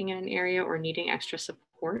lacking in an area or needing extra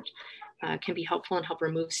support can be helpful and help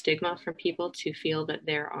remove stigma from people to feel that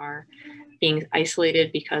they are being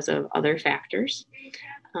isolated because of other factors.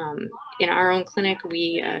 In our own clinic,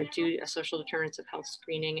 we do a social determinants of health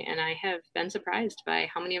screening, and I have been surprised by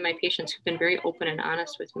how many of my patients who've been very open and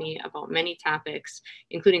honest with me about many topics,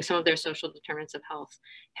 including some of their social determinants of health,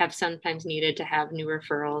 have sometimes needed to have new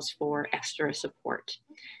referrals for extra support.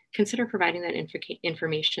 Consider providing that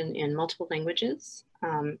information in multiple languages.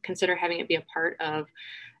 Consider having it be a part of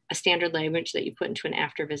a standard language that you put into an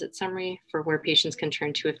after visit summary for where patients can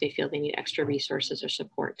turn to if they feel they need extra resources or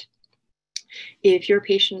support. If your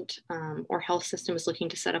patient or health system is looking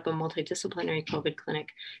to set up a multidisciplinary COVID clinic,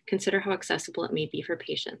 consider how accessible it may be for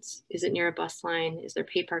patients. Is it near a bus line? Is there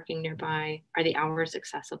paid parking nearby? Are the hours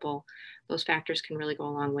accessible? Those factors can really go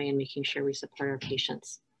a long way in making sure we support our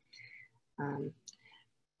patients.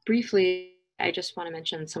 Briefly, I just want to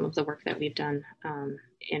mention some of the work that we've done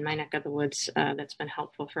in my neck of the woods that's been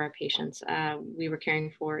helpful for our patients. We were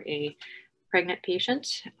caring for a pregnant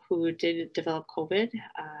patient who did develop COVID.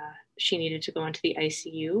 She needed to go into the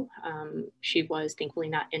ICU. She was thankfully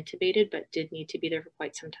not intubated, but did need to be there for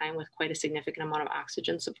quite some time with quite a significant amount of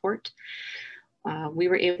oxygen support. We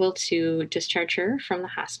were able to discharge her from the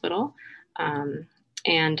hospital.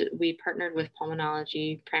 And we partnered with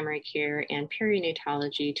pulmonology, primary care, and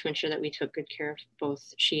perinatology to ensure that we took good care of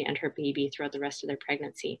both she and her baby throughout the rest of their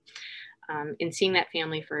pregnancy. In seeing that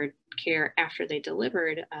family for care after they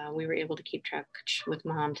delivered, we were able to keep track with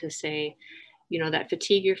mom to say, you know, that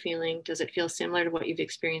fatigue you're feeling, does it feel similar to what you've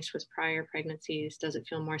experienced with prior pregnancies? Does it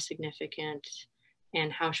feel more significant? And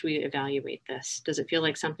how should we evaluate this? Does it feel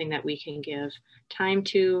like something that we can give time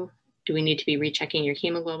to? Do we need to be rechecking your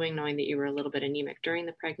hemoglobin, knowing that you were a little bit anemic during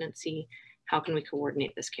the pregnancy? How can we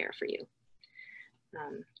coordinate this care for you?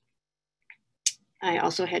 I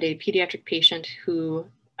also had a pediatric patient who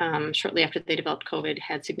shortly after they developed COVID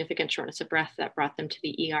had significant shortness of breath that brought them to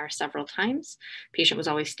the ER several times. Patient was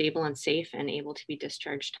always stable and safe and able to be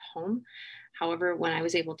discharged home. However, when I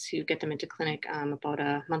was able to get them into clinic about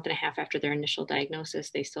a month and a half after their initial diagnosis,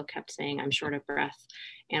 they still kept saying, I'm short of breath.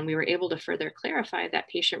 And we were able to further clarify that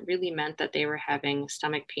patient really meant that they were having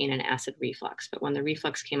stomach pain and acid reflux. But when the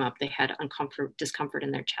reflux came up, they had discomfort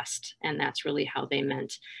in their chest. And that's really how they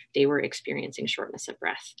meant they were experiencing shortness of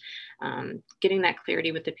breath. Getting that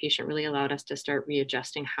clarity with the patient really allowed us to start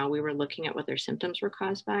readjusting how we were looking at what their symptoms were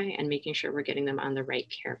caused by and making sure we're getting them on the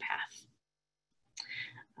right care path.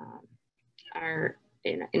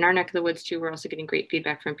 In our neck of the woods too, we're also getting great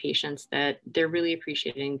feedback from patients that they're really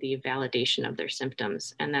appreciating the validation of their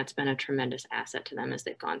symptoms. And that's been a tremendous asset to them as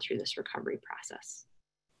they've gone through this recovery process.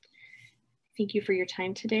 Thank you for your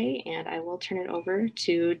time today. And I will turn it over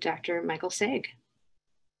to Dr. Michael Saag.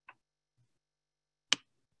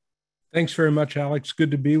 Thanks very much, Alex.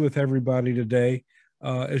 Good to be with everybody today.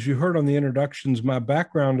 As you heard on the introductions, my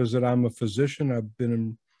background is that I'm a physician. I've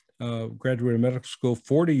been graduated medical school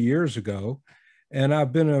 40 years ago, and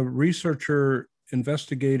I've been a researcher,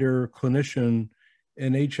 investigator, clinician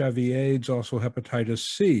in HIV/AIDS, also hepatitis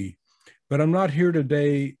C. But I'm not here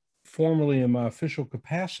today formally in my official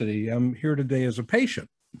capacity. I'm here today as a patient.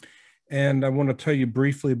 And I want to tell you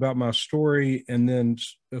briefly about my story and then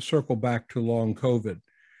circle back to long COVID.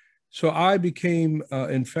 So I became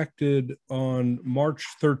infected on March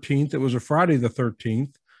 13th. It was a Friday the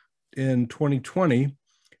 13th in 2020.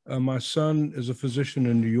 My son is a physician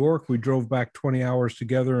in New York. We drove back 20 hours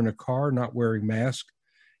together in a car, not wearing masks.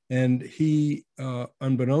 And he,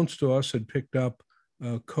 unbeknownst to us, had picked up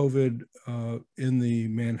COVID in the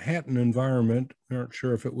Manhattan environment. We aren't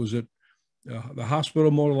sure if it was at the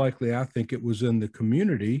hospital. More likely, I think it was in the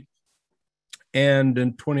community. And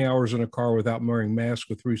in 20 hours in a car without wearing masks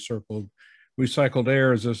with recycled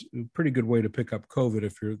air is a pretty good way to pick up COVID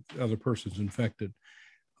if the other person's infected.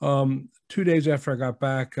 2 days after I got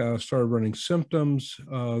back, started running symptoms.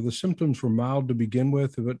 The symptoms were mild to begin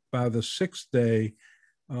with, but by the 6th day,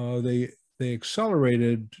 they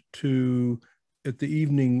accelerated to, at the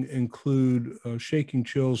evening, include shaking,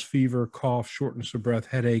 chills, fever, cough, shortness of breath,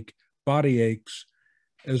 headache, body aches,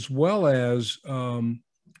 as well as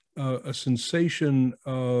a sensation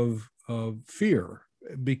of fear,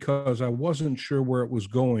 because I wasn't sure where it was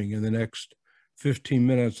going. In the next 15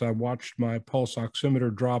 minutes, I watched my pulse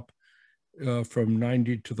oximeter drop from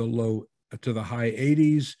 90 to the high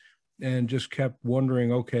 80s, and just kept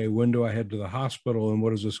wondering, okay, when do I head to the hospital and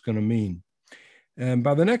what is this going to mean? And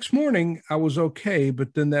by the next morning, I was okay,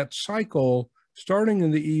 but then that cycle, starting in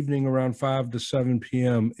the evening around 5 to 7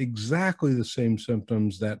 p.m., exactly the same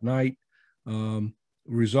symptoms that night,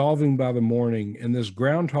 resolving by the morning. And this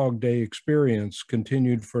Groundhog Day experience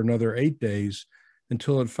continued for another 8 days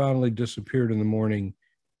until it finally disappeared in the morning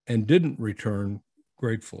and didn't return,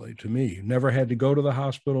 gratefully, to me. Never had to go to the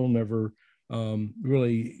hospital, never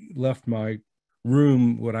really left my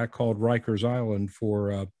room, what I called Rikers Island,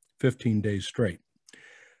 for 15 days straight.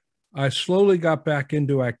 I slowly got back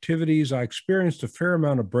into activities. I experienced a fair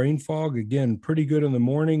amount of brain fog, again, pretty good in the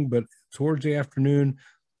morning, but towards the afternoon,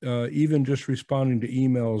 even just responding to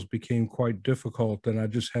emails became quite difficult, and I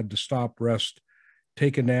just had to stop, rest,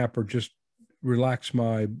 take a nap, or just relax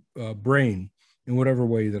my brain in whatever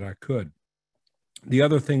way that I could. The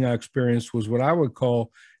other thing I experienced was what I would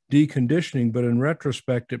call deconditioning, but in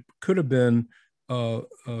retrospect, it could have been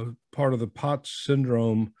part of the POTS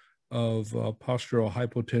syndrome of postural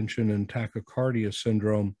hypotension and tachycardia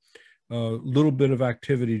syndrome. A little bit of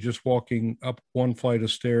activity, just walking up one flight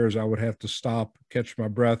of stairs, I would have to stop, catch my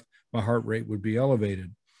breath, my heart rate would be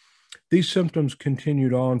elevated. These symptoms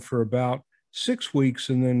continued on for about 6 weeks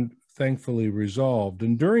and then thankfully resolved.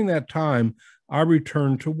 And during that time, I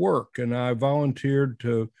returned to work and I volunteered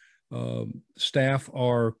to staff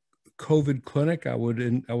our COVID clinic. I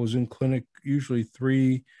was in clinic usually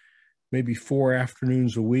 3, maybe 4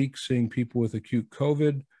 afternoons a week, seeing people with acute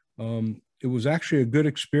COVID. It was actually a good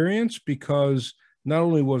experience because not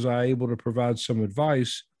only was I able to provide some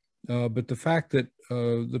advice, but the fact that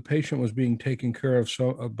the patient was being taken care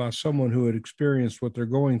of by someone who had experienced what they're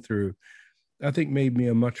going through, I think made me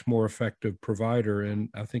a much more effective provider, and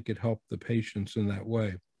I think it helped the patients in that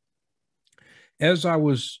way. As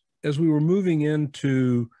we were moving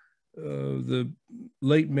into the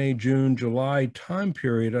late May, June, July time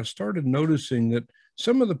period, I started noticing that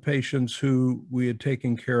some of the patients who we had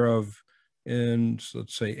taken care of in,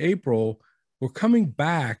 let's say, April, were coming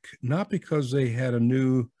back, not because they had a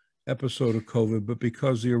new episode of COVID, but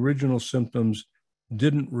because the original symptoms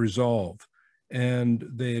didn't resolve. And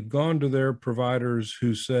they had gone to their providers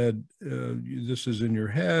who said, this is in your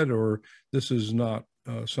head, or this is not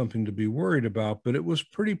something to be worried about. But it was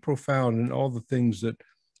pretty profound in all the things that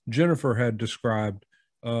Jennifer had described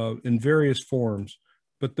in various forms.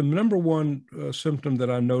 But the number one symptom that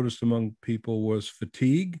I noticed among people was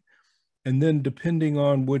fatigue. And then depending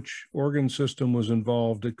on which organ system was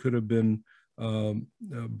involved, it could have been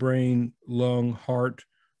brain, lung, heart,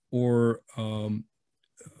 or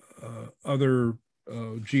other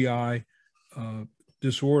GI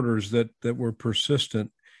disorders that were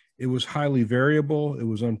persistent. It was highly variable. It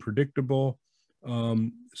was unpredictable.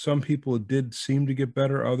 Some people did seem to get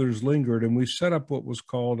better, others lingered. And we set up what was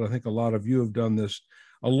called, I think a lot of you have done this,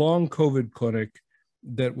 a long COVID clinic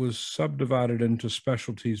that was subdivided into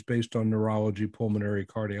specialties based on neurology, pulmonary,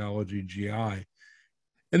 cardiology, GI.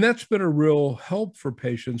 And that's been a real help for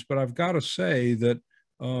patients. But I've got to say that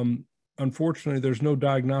unfortunately, there's no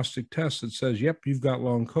diagnostic test that says, yep, you've got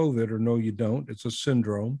long COVID, or no, you don't. It's a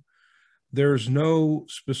syndrome. There's no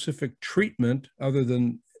specific treatment other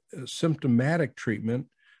than symptomatic treatment.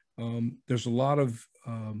 There's a lot of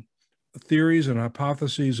theories and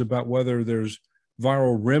hypotheses about whether there's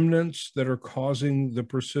viral remnants that are causing the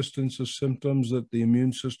persistence of symptoms that the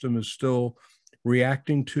immune system is still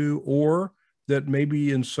reacting to, or that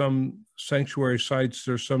maybe in some sanctuary sites,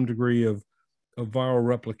 there's some degree of viral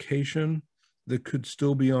replication that could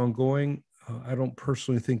still be ongoing. I don't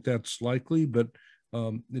personally think that's likely, but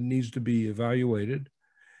it needs to be evaluated.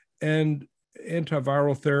 And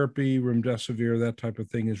antiviral therapy, remdesivir, that type of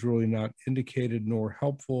thing is really not indicated nor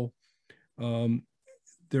helpful.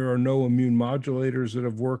 There are no immune modulators that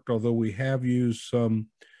have worked, although we have used some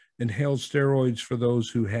inhaled steroids for those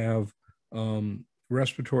who have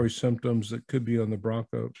respiratory symptoms that could be on the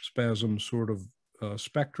bronchospasm sort of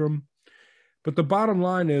spectrum. But the bottom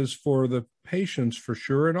line is, for the patients for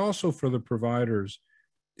sure, and also for the providers,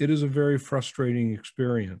 it is a very frustrating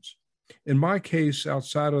experience. In my case,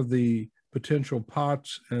 outside of the potential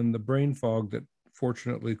POTS and the brain fog that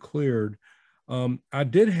fortunately cleared, I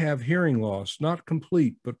did have hearing loss, not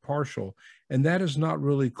complete, but partial, and that is not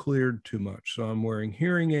really cleared too much. So I'm wearing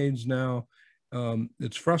hearing aids now.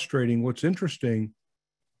 It's frustrating. What's interesting,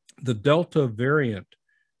 the Delta variant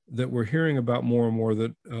that we're hearing about more and more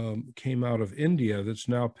that came out of India, that's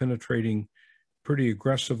now penetrating pretty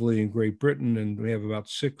aggressively in Great Britain, and we have about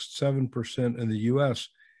 6-7% in the US,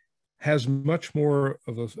 has much more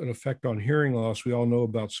of an effect on hearing loss. We all know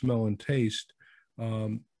about smell and taste,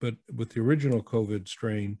 but with the original COVID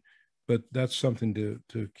strain, but that's something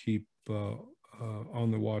to keep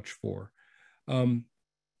on the watch for.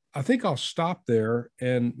 I think I'll stop there,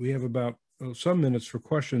 and we have about some minutes for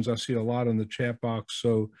questions. I see a lot in the chat box,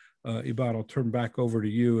 so Ibad, I'll turn back over to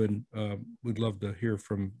you, and we'd love to hear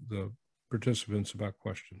from the participants about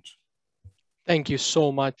questions. Thank you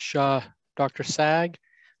so much, Dr. Sag.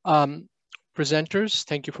 Presenters,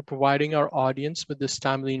 thank you for providing our audience with this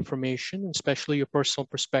timely information, especially your personal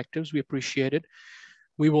perspectives. We appreciate it.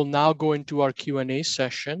 We will now go into our Q&A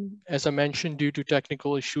session. As I mentioned, due to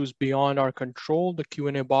technical issues beyond our control, the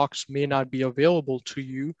Q&A box may not be available to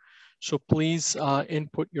you. So please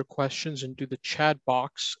input your questions into the chat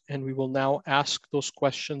box, and we will now ask those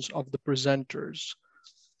questions of the presenters.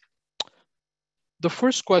 The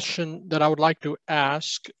first question that I would like to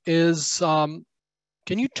ask is,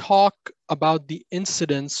 can you talk about the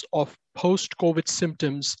incidence of post-COVID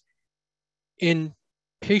symptoms in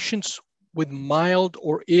patients with mild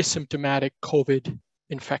or asymptomatic COVID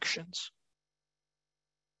infections?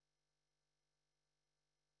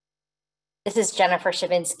 This is Jennifer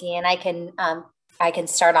Shavinsky, and I can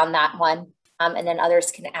start on that one, and then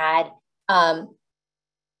others can add.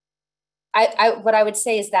 What I would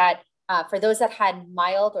say is that for those that had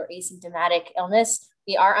mild or asymptomatic illness,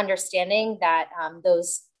 we are understanding that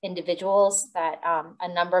those individuals, that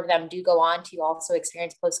a number of them do go on to also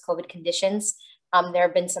experience post-COVID conditions. There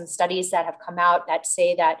have been some studies that have come out that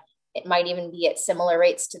say that it might even be at similar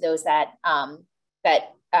rates to those that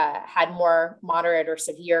had more moderate or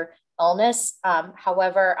severe illness.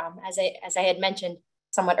 However, as I had mentioned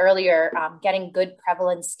somewhat earlier, getting good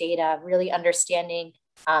prevalence data, really understanding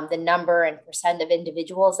the number and percent of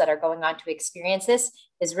individuals that are going on to experience this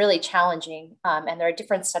is really challenging. And there are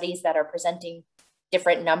different studies that are presenting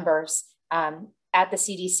different numbers. At the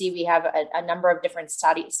CDC, we have a number of different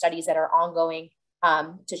studies that are ongoing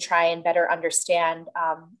to try and better understand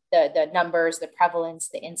the numbers, the prevalence,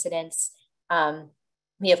 the incidence.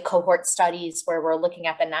 We have cohort studies where we're looking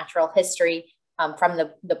at the natural history from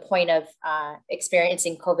the point of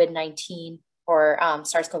experiencing COVID-19 or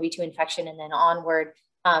SARS-CoV-2 infection and then onward.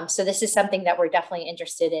 So this is something that we're definitely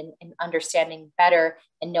interested in understanding better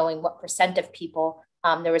and knowing what percent of people.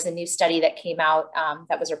 There was a new study that came out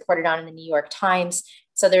that was reported on in the New York Times.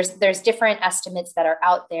 So there's different estimates that are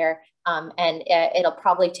out there, and it'll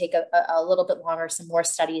probably take a little bit longer, some more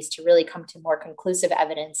studies to really come to more conclusive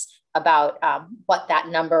evidence about what that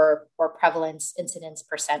number or prevalence incidence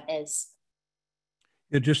percent is.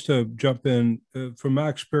 Yeah, just to jump in, from my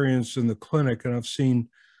experience in the clinic, and I've seen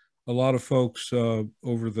a lot of folks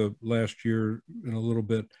over the last year and a little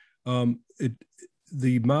bit,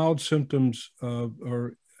 the mild symptoms I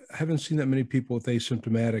haven't seen that many people with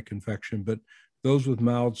asymptomatic infection, but those with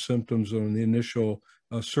mild symptoms on the initial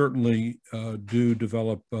certainly do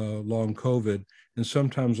develop long COVID. And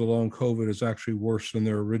sometimes the long COVID is actually worse than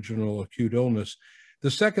their original acute illness.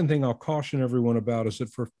 The second thing I'll caution everyone about is that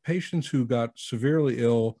for patients who got severely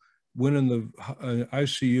ill, went in the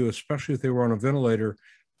ICU, especially if they were on a ventilator,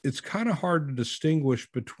 it's kind of hard to distinguish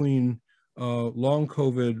between long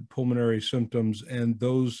COVID pulmonary symptoms and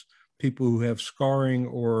those people who have scarring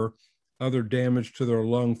or other damage to their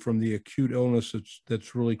lung from the acute illness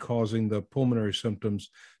that's really causing the pulmonary symptoms.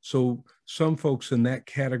 So some folks in that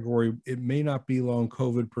category, it may not be long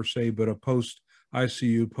COVID per se, but a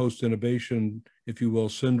post-ICU, post-intubation, if you will,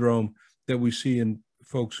 syndrome that we see in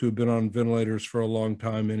folks who have been on ventilators for a long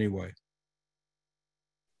time anyway.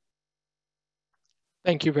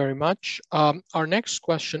 Thank you very much. Our next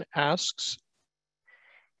question asks,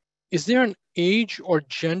 is there an age or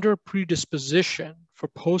gender predisposition for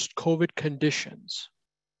post-COVID conditions?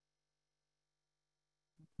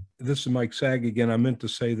 this is Mike Sag again. I meant to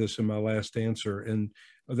say this in my last answer, and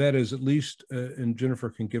that is at least, and Jennifer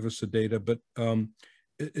can give us the data, but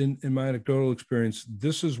in my anecdotal experience,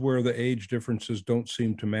 this is where the age differences don't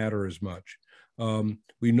seem to matter as much.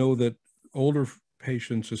 We know that older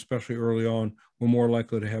patients, especially early on, were more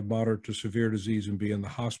likely to have moderate to severe disease and be in the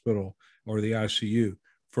hospital or the ICU.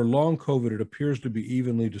 For long COVID, it appears to be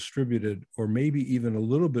evenly distributed, or maybe even a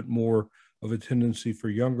little bit more of a tendency for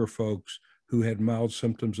younger folks who had mild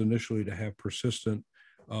symptoms initially to have persistent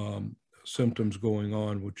symptoms going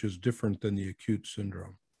on, which is different than the acute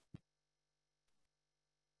syndrome.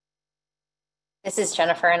 This is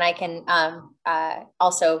Jennifer, and I can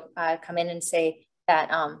also come in and say that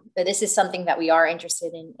this is something that we are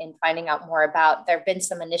interested in finding out more about. There have been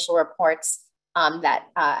some initial reports that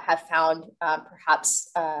have found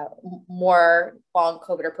perhaps more long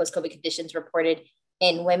COVID or post-COVID conditions reported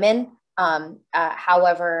in women.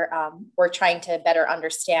 However, we're trying to better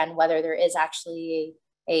understand whether there is actually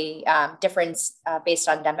a difference based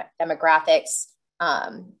on demographics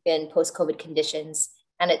in post-COVID conditions.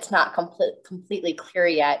 And it's not completely clear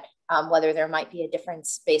yet whether there might be a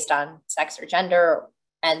difference based on sex or gender.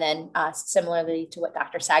 And then similarly to what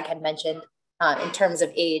Dr. Sag had mentioned, in terms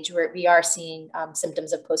of age, we are seeing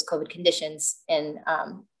symptoms of post-COVID conditions in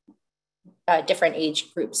different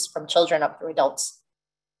age groups, from children up through adults.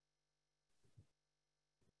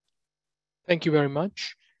 Thank you very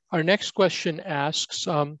much. Our next question asks,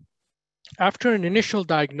 after an initial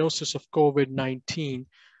diagnosis of COVID-19,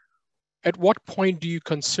 at what point do you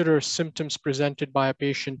consider symptoms presented by a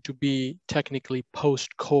patient to be technically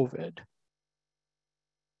post-COVID?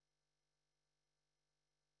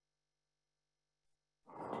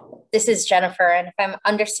 This is Jennifer, and if I'm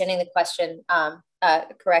understanding the question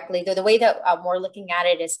correctly, the way that we're looking at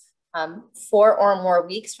it is 4 or more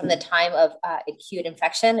weeks from the time of acute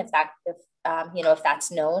infection, if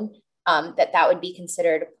that's known, that would be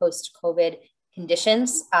considered post-COVID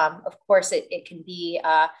conditions. Of course, it can be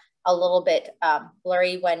a little bit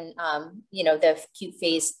blurry when the acute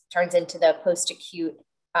phase turns into the post-acute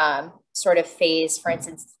sort of phase, for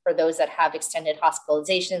instance, for those that have extended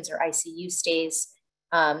hospitalizations or ICU stays.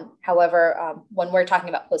 However, when we're talking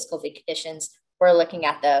about post-COVID conditions, we're looking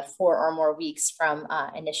at the 4 or more weeks from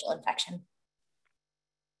initial infection.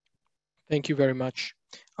 Thank you very much.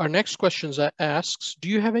 Our next question asks, do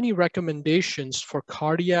you have any recommendations for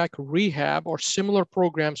cardiac rehab or similar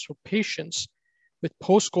programs for patients with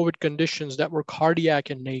post-COVID conditions that were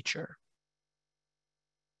cardiac in nature?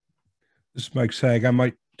 This is Mike Sag. I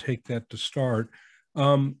might take that to start.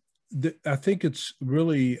 I think it's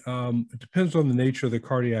really, it depends on the nature of the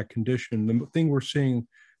cardiac condition. The thing we're seeing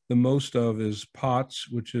the most of is POTS,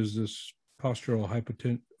 which is this postural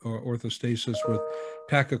orthostasis with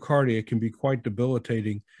tachycardia. It can be quite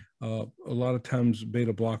debilitating. A lot of times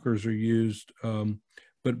beta blockers are used,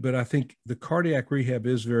 but I think the cardiac rehab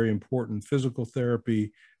is very important. Physical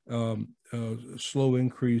therapy, slow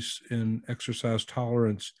increase in exercise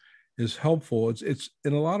tolerance is helpful. It's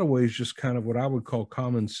in a lot of ways just kind of what I would call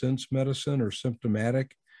common sense medicine or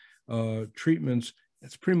symptomatic treatments.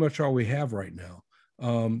 It's pretty much all we have right now.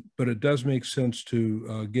 But it does make sense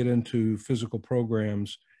to get into physical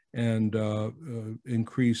programs and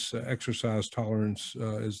increase exercise tolerance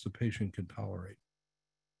as the patient can tolerate.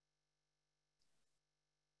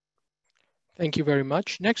 Thank you very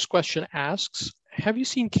much. Next question asks, have you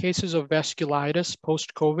seen cases of vasculitis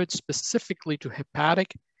post-COVID specifically to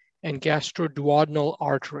hepatic and gastroduodenal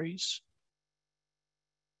arteries?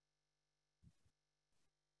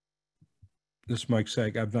 This is Mike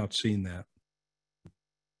Sag. I've not seen that.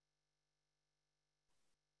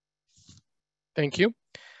 Thank you.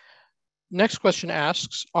 Next question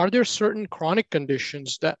asks, are there certain chronic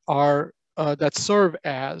conditions that are that serve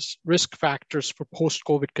as risk factors for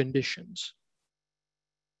post-COVID conditions?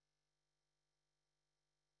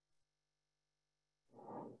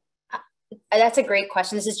 That's a great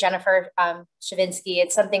question. This is Jennifer Shavinsky.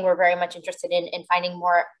 It's something we're very much interested in finding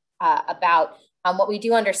more about. What we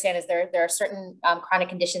do understand is there are certain chronic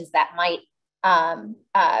conditions that might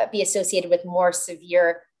be associated with more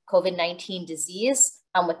severe COVID-19 disease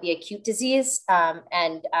with the acute disease,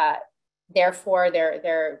 and therefore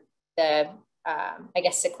the I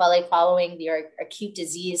guess sequelae following the acute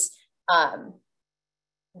disease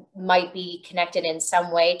might be connected in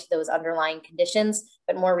some way to those underlying conditions,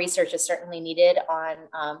 but more research is certainly needed on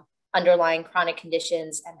underlying chronic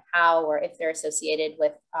conditions and how or if they're associated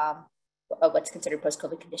with what's considered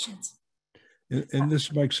post-COVID conditions. And this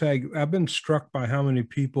is Mike Sag. I've been struck by how many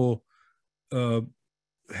people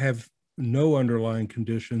have no underlying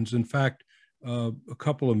conditions. In fact, a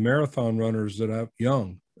couple of marathon runners that I've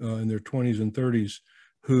young in their 20s and 30s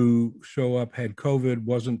who show up, had COVID,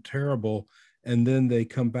 wasn't terrible, and then they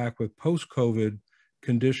come back with post-COVID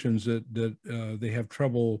conditions that they have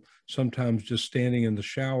trouble sometimes just standing in the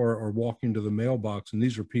shower or walking to the mailbox. And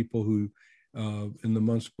these are people who, in the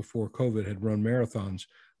months before COVID, had run marathons.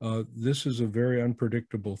 This is a very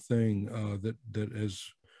unpredictable thing that as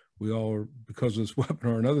we all are, because of this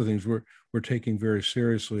webinar and other things, we're taking very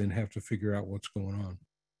seriously and have to figure out what's going on.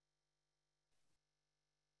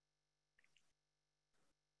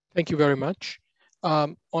 Thank you very much.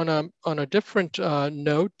 On a different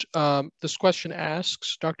note, this question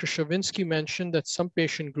asks, Dr. Shavinsky mentioned that some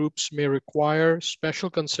patient groups may require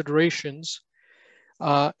special considerations,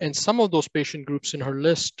 and some of those patient groups in her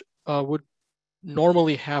list would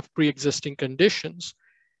normally have pre-existing conditions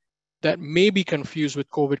that may be confused with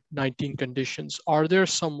COVID-19 conditions. Are there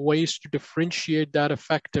some ways to differentiate that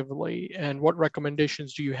effectively? And what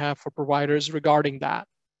recommendations do you have for providers regarding that?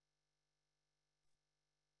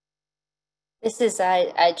 This is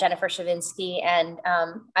Jennifer Shavinsky, and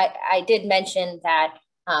I did mention that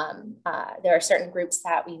there are certain groups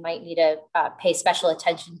that we might need to pay special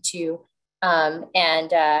attention to.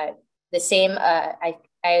 The same,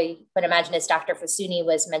 I would imagine, as Dr. Fasuni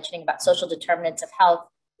was mentioning about social determinants of health,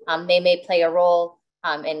 they may play a role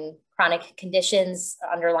in chronic conditions,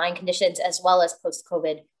 underlying conditions, as well as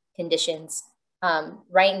post-COVID conditions.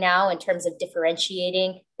 Right now, in terms of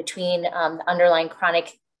differentiating between the underlying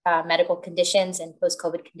chronic medical conditions and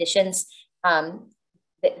post-COVID conditions,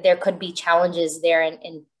 there could be challenges there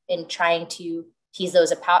in trying to tease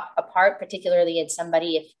those apart, particularly in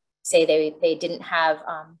somebody if, say, they didn't have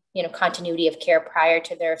continuity of care prior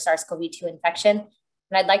to their SARS-CoV-2 infection.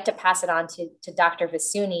 And I'd like to pass it on to Dr.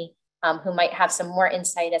 Fasuni, who might have some more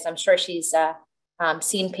insight, as I'm sure she's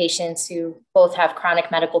seen patients who both have chronic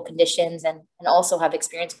medical conditions and also have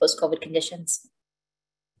experienced post-COVID conditions.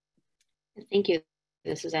 Thank you.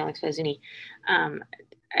 This is Alex Fasuni.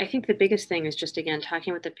 I think the biggest thing is just, again,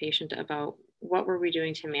 talking with the patient about what were we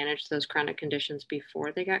doing to manage those chronic conditions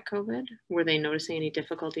before they got COVID? Were they noticing any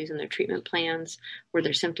difficulties in their treatment plans? Were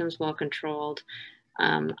their symptoms well controlled?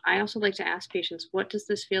 I also like to ask patients, what does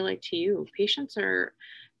this feel like to you? Patients are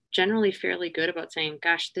generally fairly good about saying,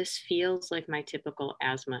 gosh, this feels like my typical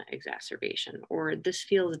asthma exacerbation, or this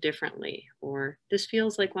feels differently, or this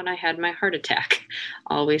feels like when I had my heart attack.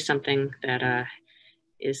 Always something that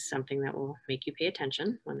is something that will make you pay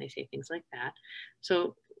attention when they say things like that.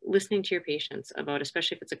 So listening to your patients about,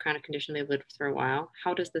 especially if it's a chronic condition they've lived with for a while,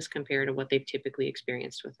 how does this compare to what they've typically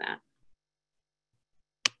experienced with that?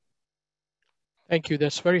 Thank you.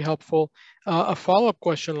 That's very helpful. A follow-up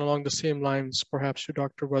question along the same lines, perhaps to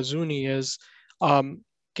Dr. Wazuni, is can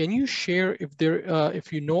you share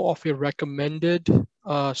if you know of a recommended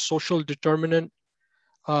social determinant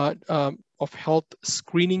of health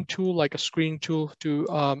screening tool, like a screening tool to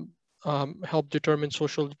help determine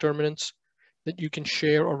social determinants that you can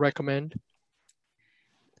share or recommend?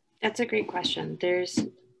 That's a great question. There's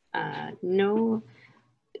no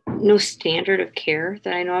standard of care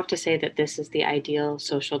that I know of to say that this is the ideal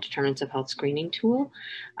social determinants of health screening tool.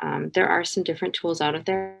 There are some different tools out of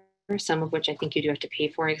there, some of which I think you do have to pay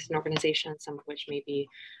for as an organization, some of which may be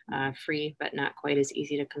free, but not quite as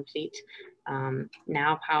easy to complete.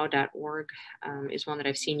 Nowpow.org is one that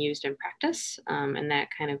I've seen used in practice, and that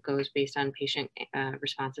kind of goes based on patient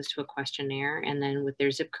responses to a questionnaire, and then with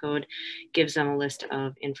their zip code gives them a list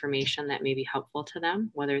of information that may be helpful to them,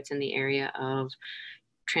 whether it's in the area of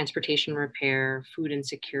transportation repair, food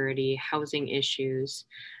insecurity, housing issues.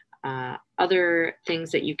 Other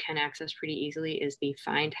things that you can access pretty easily is the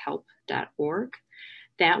findhelp.org.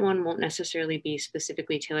 That one won't necessarily be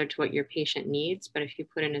specifically tailored to what your patient needs, but if you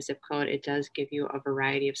put in a zip code, it does give you a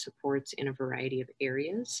variety of supports in a variety of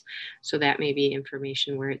areas. So that may be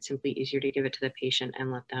information where it's simply easier to give it to the patient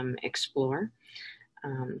and let them explore.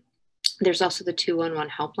 There's also the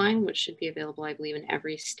 211 helpline, which should be available, I believe, in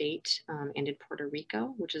every state and in Puerto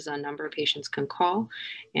Rico, which is a number of patients can call,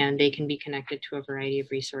 and they can be connected to a variety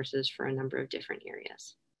of resources for a number of different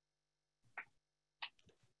areas.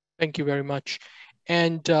 Thank you very much.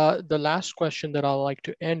 And the last question that I'd like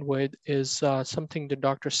to end with is something that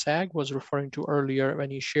Dr. Sag was referring to earlier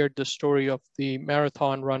when he shared the story of the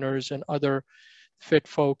marathon runners and other fit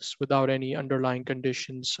folks without any underlying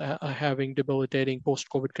conditions having debilitating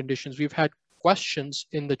post-COVID conditions. We've had questions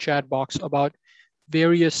in the chat box about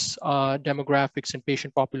various demographics and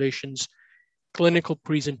patient populations, clinical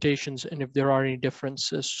presentations, and if there are any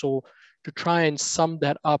differences. So to try and sum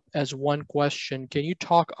that up as one question, can you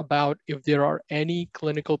talk about if there are any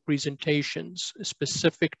clinical presentations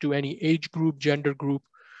specific to any age group, gender group,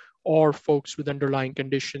 or folks with underlying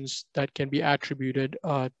conditions that can be attributed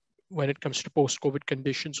when it comes to post-COVID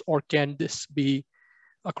conditions, or can this be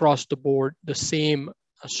across the board the same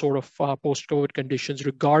sort of post-COVID conditions,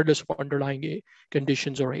 regardless of underlying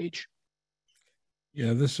conditions or age?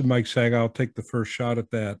 Yeah, this is Mike Sag. I'll take the first shot at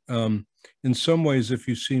that. In some ways, if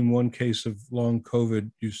you've seen one case of long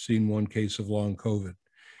COVID, you've seen one case of long COVID.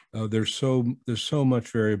 There's so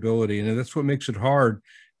much variability, and that's what makes it hard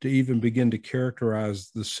to even begin to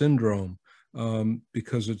characterize the syndrome,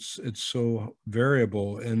 because it's so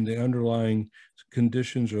variable, and the underlying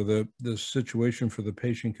conditions or the situation for the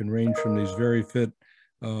patient can range from these very fit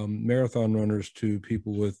marathon runners to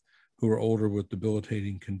people who are older with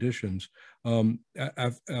debilitating conditions. I'll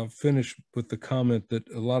finish with the comment that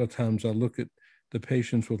a lot of times I look at the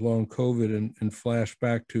patients with long COVID and flash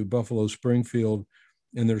back to Buffalo Springfield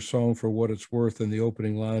and their song For What It's Worth, and the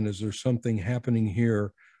opening line is, "There's something happening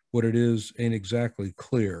here. What it is ain't exactly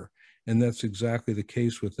clear." And that's exactly the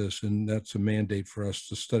case with this. And that's a mandate for us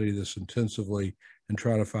to study this intensively and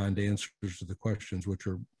try to find answers to the questions, which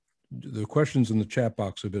are, the questions in the chat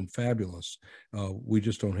box have been fabulous. We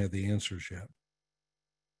just don't have the answers yet.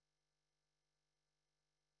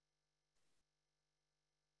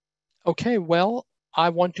 Okay, well, I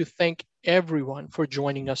want to thank everyone for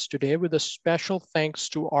joining us today, with a special thanks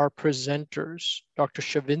to our presenters, Dr.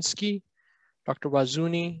 Shavinsky, Dr.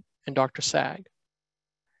 Wazuni, and Dr. Sag.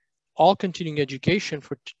 All continuing education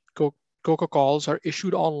for COCA calls are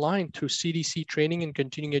issued online through CDC Training and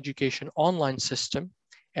Continuing Education online system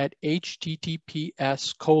at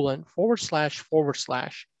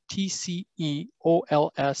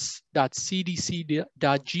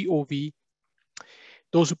https://tceols.cdc.gov.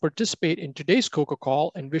 Those who participate in today's COCA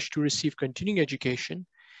call and wish to receive continuing education,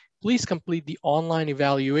 please complete the online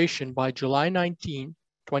evaluation by July 19,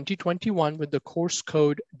 2021 with the course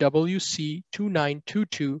code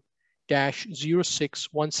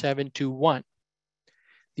WC2922-061721.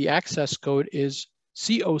 The access code is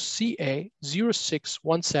COCA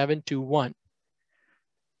 061721.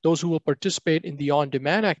 Those who will participate in the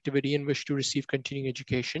on-demand activity and wish to receive continuing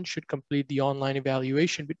education should complete the online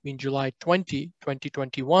evaluation between July 20,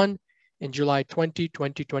 2021 and July 20,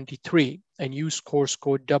 2023 and use course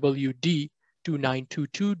code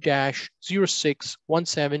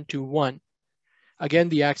WD2922-061721. Again,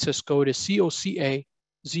 the access code is COCA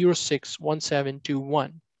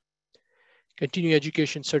 061721. Continuing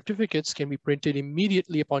education certificates can be printed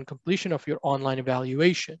immediately upon completion of your online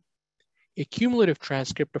evaluation. A cumulative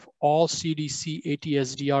transcript of all CDC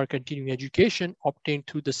ATSDR continuing education obtained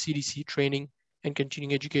through the CDC Training and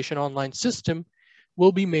Continuing Education online system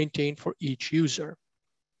will be maintained for each user.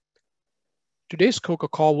 Today's COCA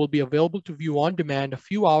call will be available to view on demand a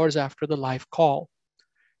few hours after the live call.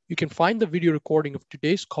 You can find the video recording of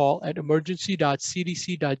today's call at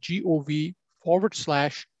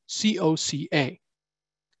emergency.cdc.gov/COCA.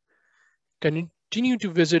 Continue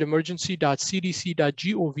to visit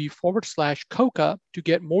emergency.cdc.gov/COCA to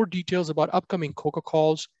get more details about upcoming COCA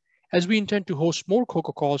calls, as we intend to host more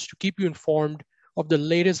COCA calls to keep you informed of the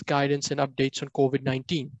latest guidance and updates on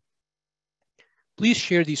COVID-19. Please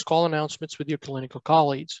share these call announcements with your clinical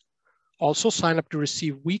colleagues. Also, sign up to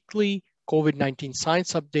receive weekly COVID-19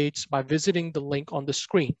 science updates by visiting the link on the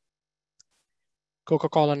screen. COCA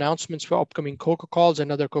call announcements for upcoming COCA calls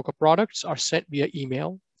and other COCA products are sent via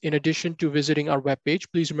email. In addition to visiting our webpage,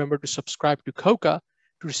 please remember to subscribe to COCA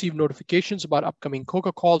to receive notifications about upcoming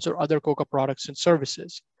COCA calls or other COCA products and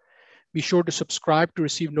services. Be sure to subscribe to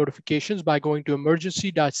receive notifications by going to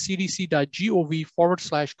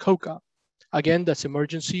emergency.cdc.gov/COCA. Again, that's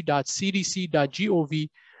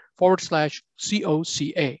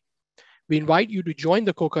emergency.cdc.gov/COCA. We invite you to join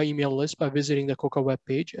the COCA email list by visiting the COCA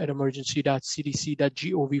webpage at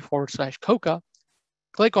emergency.cdc.gov/COCA.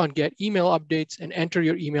 Click on Get Email Updates and enter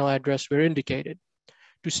your email address where indicated.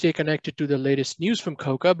 To stay connected to the latest news from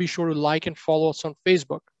COCA, be sure to like and follow us on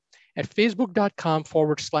Facebook at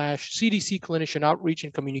facebook.com/CDC Clinician Outreach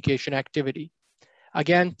and Communication Activity.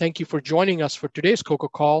 Again, thank you for joining us for today's COCA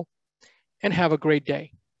call, and have a great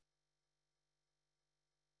day.